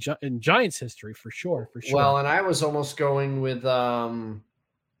not only in Giants history for sure. Well, and I was almost going with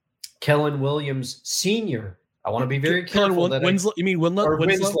Kellen Williams Sr. I want to be very careful. Winslow? You mean Winslow?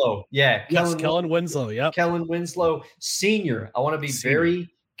 Winslow? Yeah. Kellen Winslow. Yep. Kellen Winslow Sr. I want to be very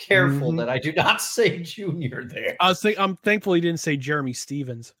careful that I do not say Junior there. I'm thankful he didn't say Jeremy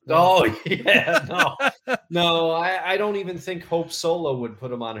Stevens. Oh yeah, no, I don't even think Hope Solo would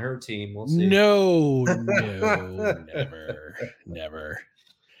put him on her team. We'll see. No, never.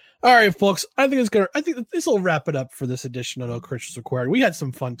 All right, folks. I think this will wrap it up for this edition of No Credentials Required. We had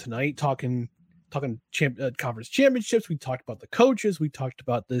some fun tonight talking conference championships. We talked about the coaches. We talked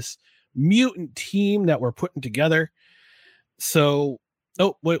about this mutant team that we're putting together. So,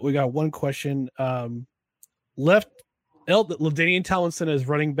 we got one question. LaDainian Tomlinson as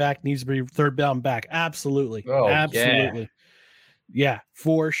running back needs to be third down back. Absolutely. Oh, absolutely. Yeah,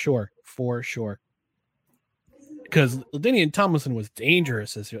 for sure. Because LaDainian Tomlinson was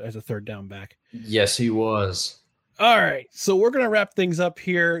dangerous as a third down back. Yes, he was. All right, so we're going to wrap things up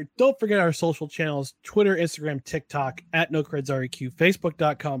here. Don't forget our social channels, Twitter, Instagram, TikTok, at NoCredsREQ,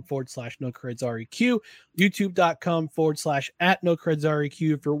 Facebook.com/NoCredsREQ, YouTube.com/at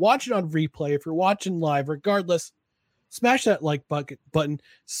NoCredsREQ. If you're watching on replay, if you're watching live, regardless, smash that like button,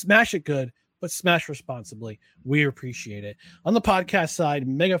 smash it good, but smash responsibly. We appreciate it. On the podcast side,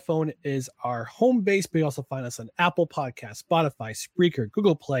 Megaphone is our home base, but you also find us on Apple Podcasts, Spotify, Spreaker,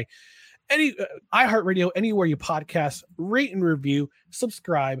 Google Play, any iHeartRadio, anywhere you podcast. Rate and review,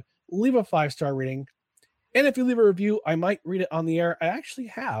 subscribe, leave a 5-star rating. And if you leave a review, I might read it on the air. I actually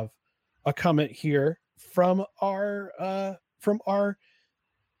have a comment here from our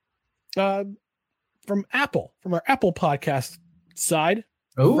Apple podcast side.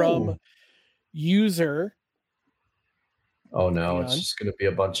 Ooh. From user. Oh no, it's just going to be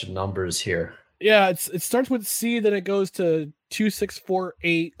a bunch of numbers here. Yeah, it starts with C, then it goes to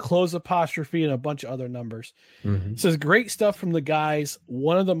 2648, close apostrophe, and a bunch of other numbers. Mm-hmm. It says great stuff from the guys.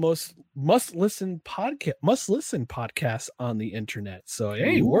 One of the most must listen podcasts on the internet. So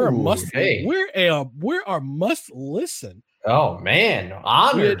hey, we're a must listen. Oh man,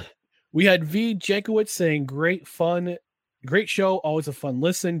 honored. We had V Jankowicz saying great show, always a fun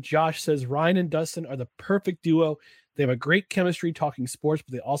listen. Josh says Ryan and Dustin are the perfect duo. They have a great chemistry talking sports,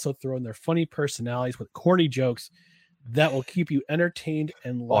 but they also throw in their funny personalities with corny jokes that will keep you entertained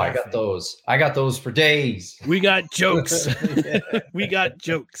and laughing. Oh, I got those for days. We got jokes. We got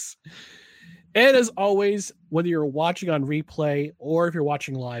jokes. And as always, whether you're watching on replay or if you're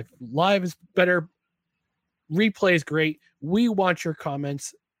watching live is better. Replay is great. We want your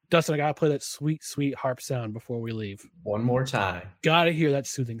comments. Dustin, I gotta play that sweet, sweet harp sound before we leave. One more time. Gotta hear that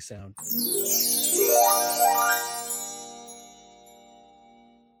soothing sound.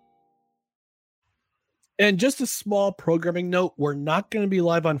 And just a small programming note: we're not going to be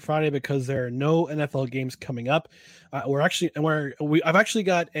live on Friday because there are no NFL games coming up.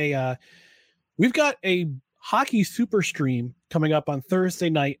 We've got a hockey super stream coming up on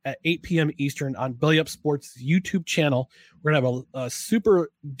Thursday night at 8 p.m. Eastern on Belly Up Sports YouTube channel. We're going to have a super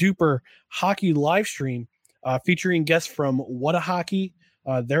duper hockey live stream featuring guests from What a Hockey,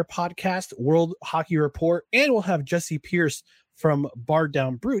 their podcast, World Hockey Report, and we'll have Jesse Pierce from Bar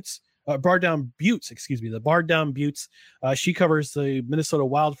Down Buttes. The Bar Down Buttes. She covers the Minnesota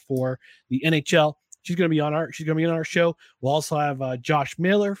Wild for the NHL. She's going to be on our show. We'll also have Josh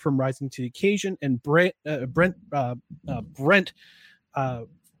Mailer from Rising to the Occasion and Brent from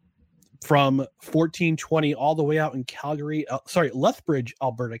 1420 all the way out in Lethbridge,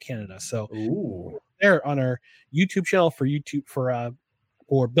 Alberta, Canada. So they're on our YouTube channel for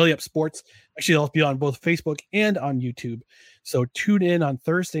Belly Up Sports. Actually, they'll be on both Facebook and on YouTube. So tune in on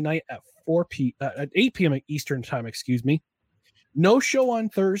Thursday night at 8 p.m. Eastern time. No show on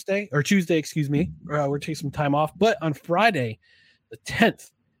Tuesday. We're taking some time off, but on Friday, the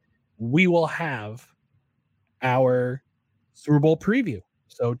 10th, we will have our Super Bowl preview.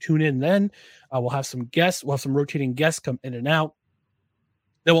 So tune in then. We'll have some guests. We'll have some rotating guests come in and out.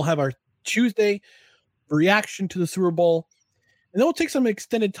 Then we'll have our Tuesday reaction to the Super Bowl. And then we'll take some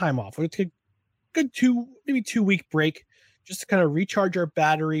extended time off. We'll take a good 2 week break just to kind of recharge our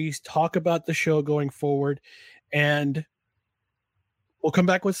batteries, talk about the show going forward, and we'll come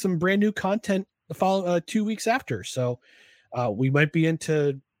back with some brand new content the following 2 weeks after. So we could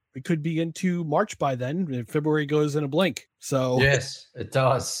be into March by then. February goes in a blink. So yes, it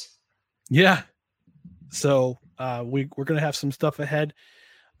does. Yeah. So we're going to have some stuff ahead.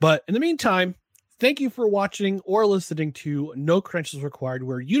 But in the meantime, thank you for watching or listening to No Credentials Required,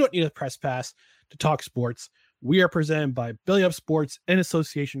 where you don't need a press pass to talk sports. We are presented by Belly Up Sports in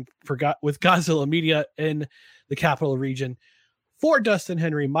association with Godzilla Media in the Capital Region. For Dustin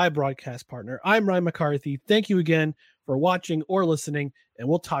Henry, my broadcast partner, I'm Ryan McCarthy. Thank you again for watching or listening, and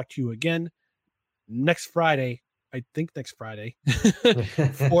we'll talk to you again next Friday. I think next Friday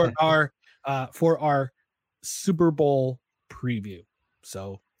for our Super Bowl preview.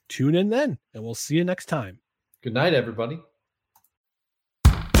 So tune in then, and we'll see you next time. Good night, everybody.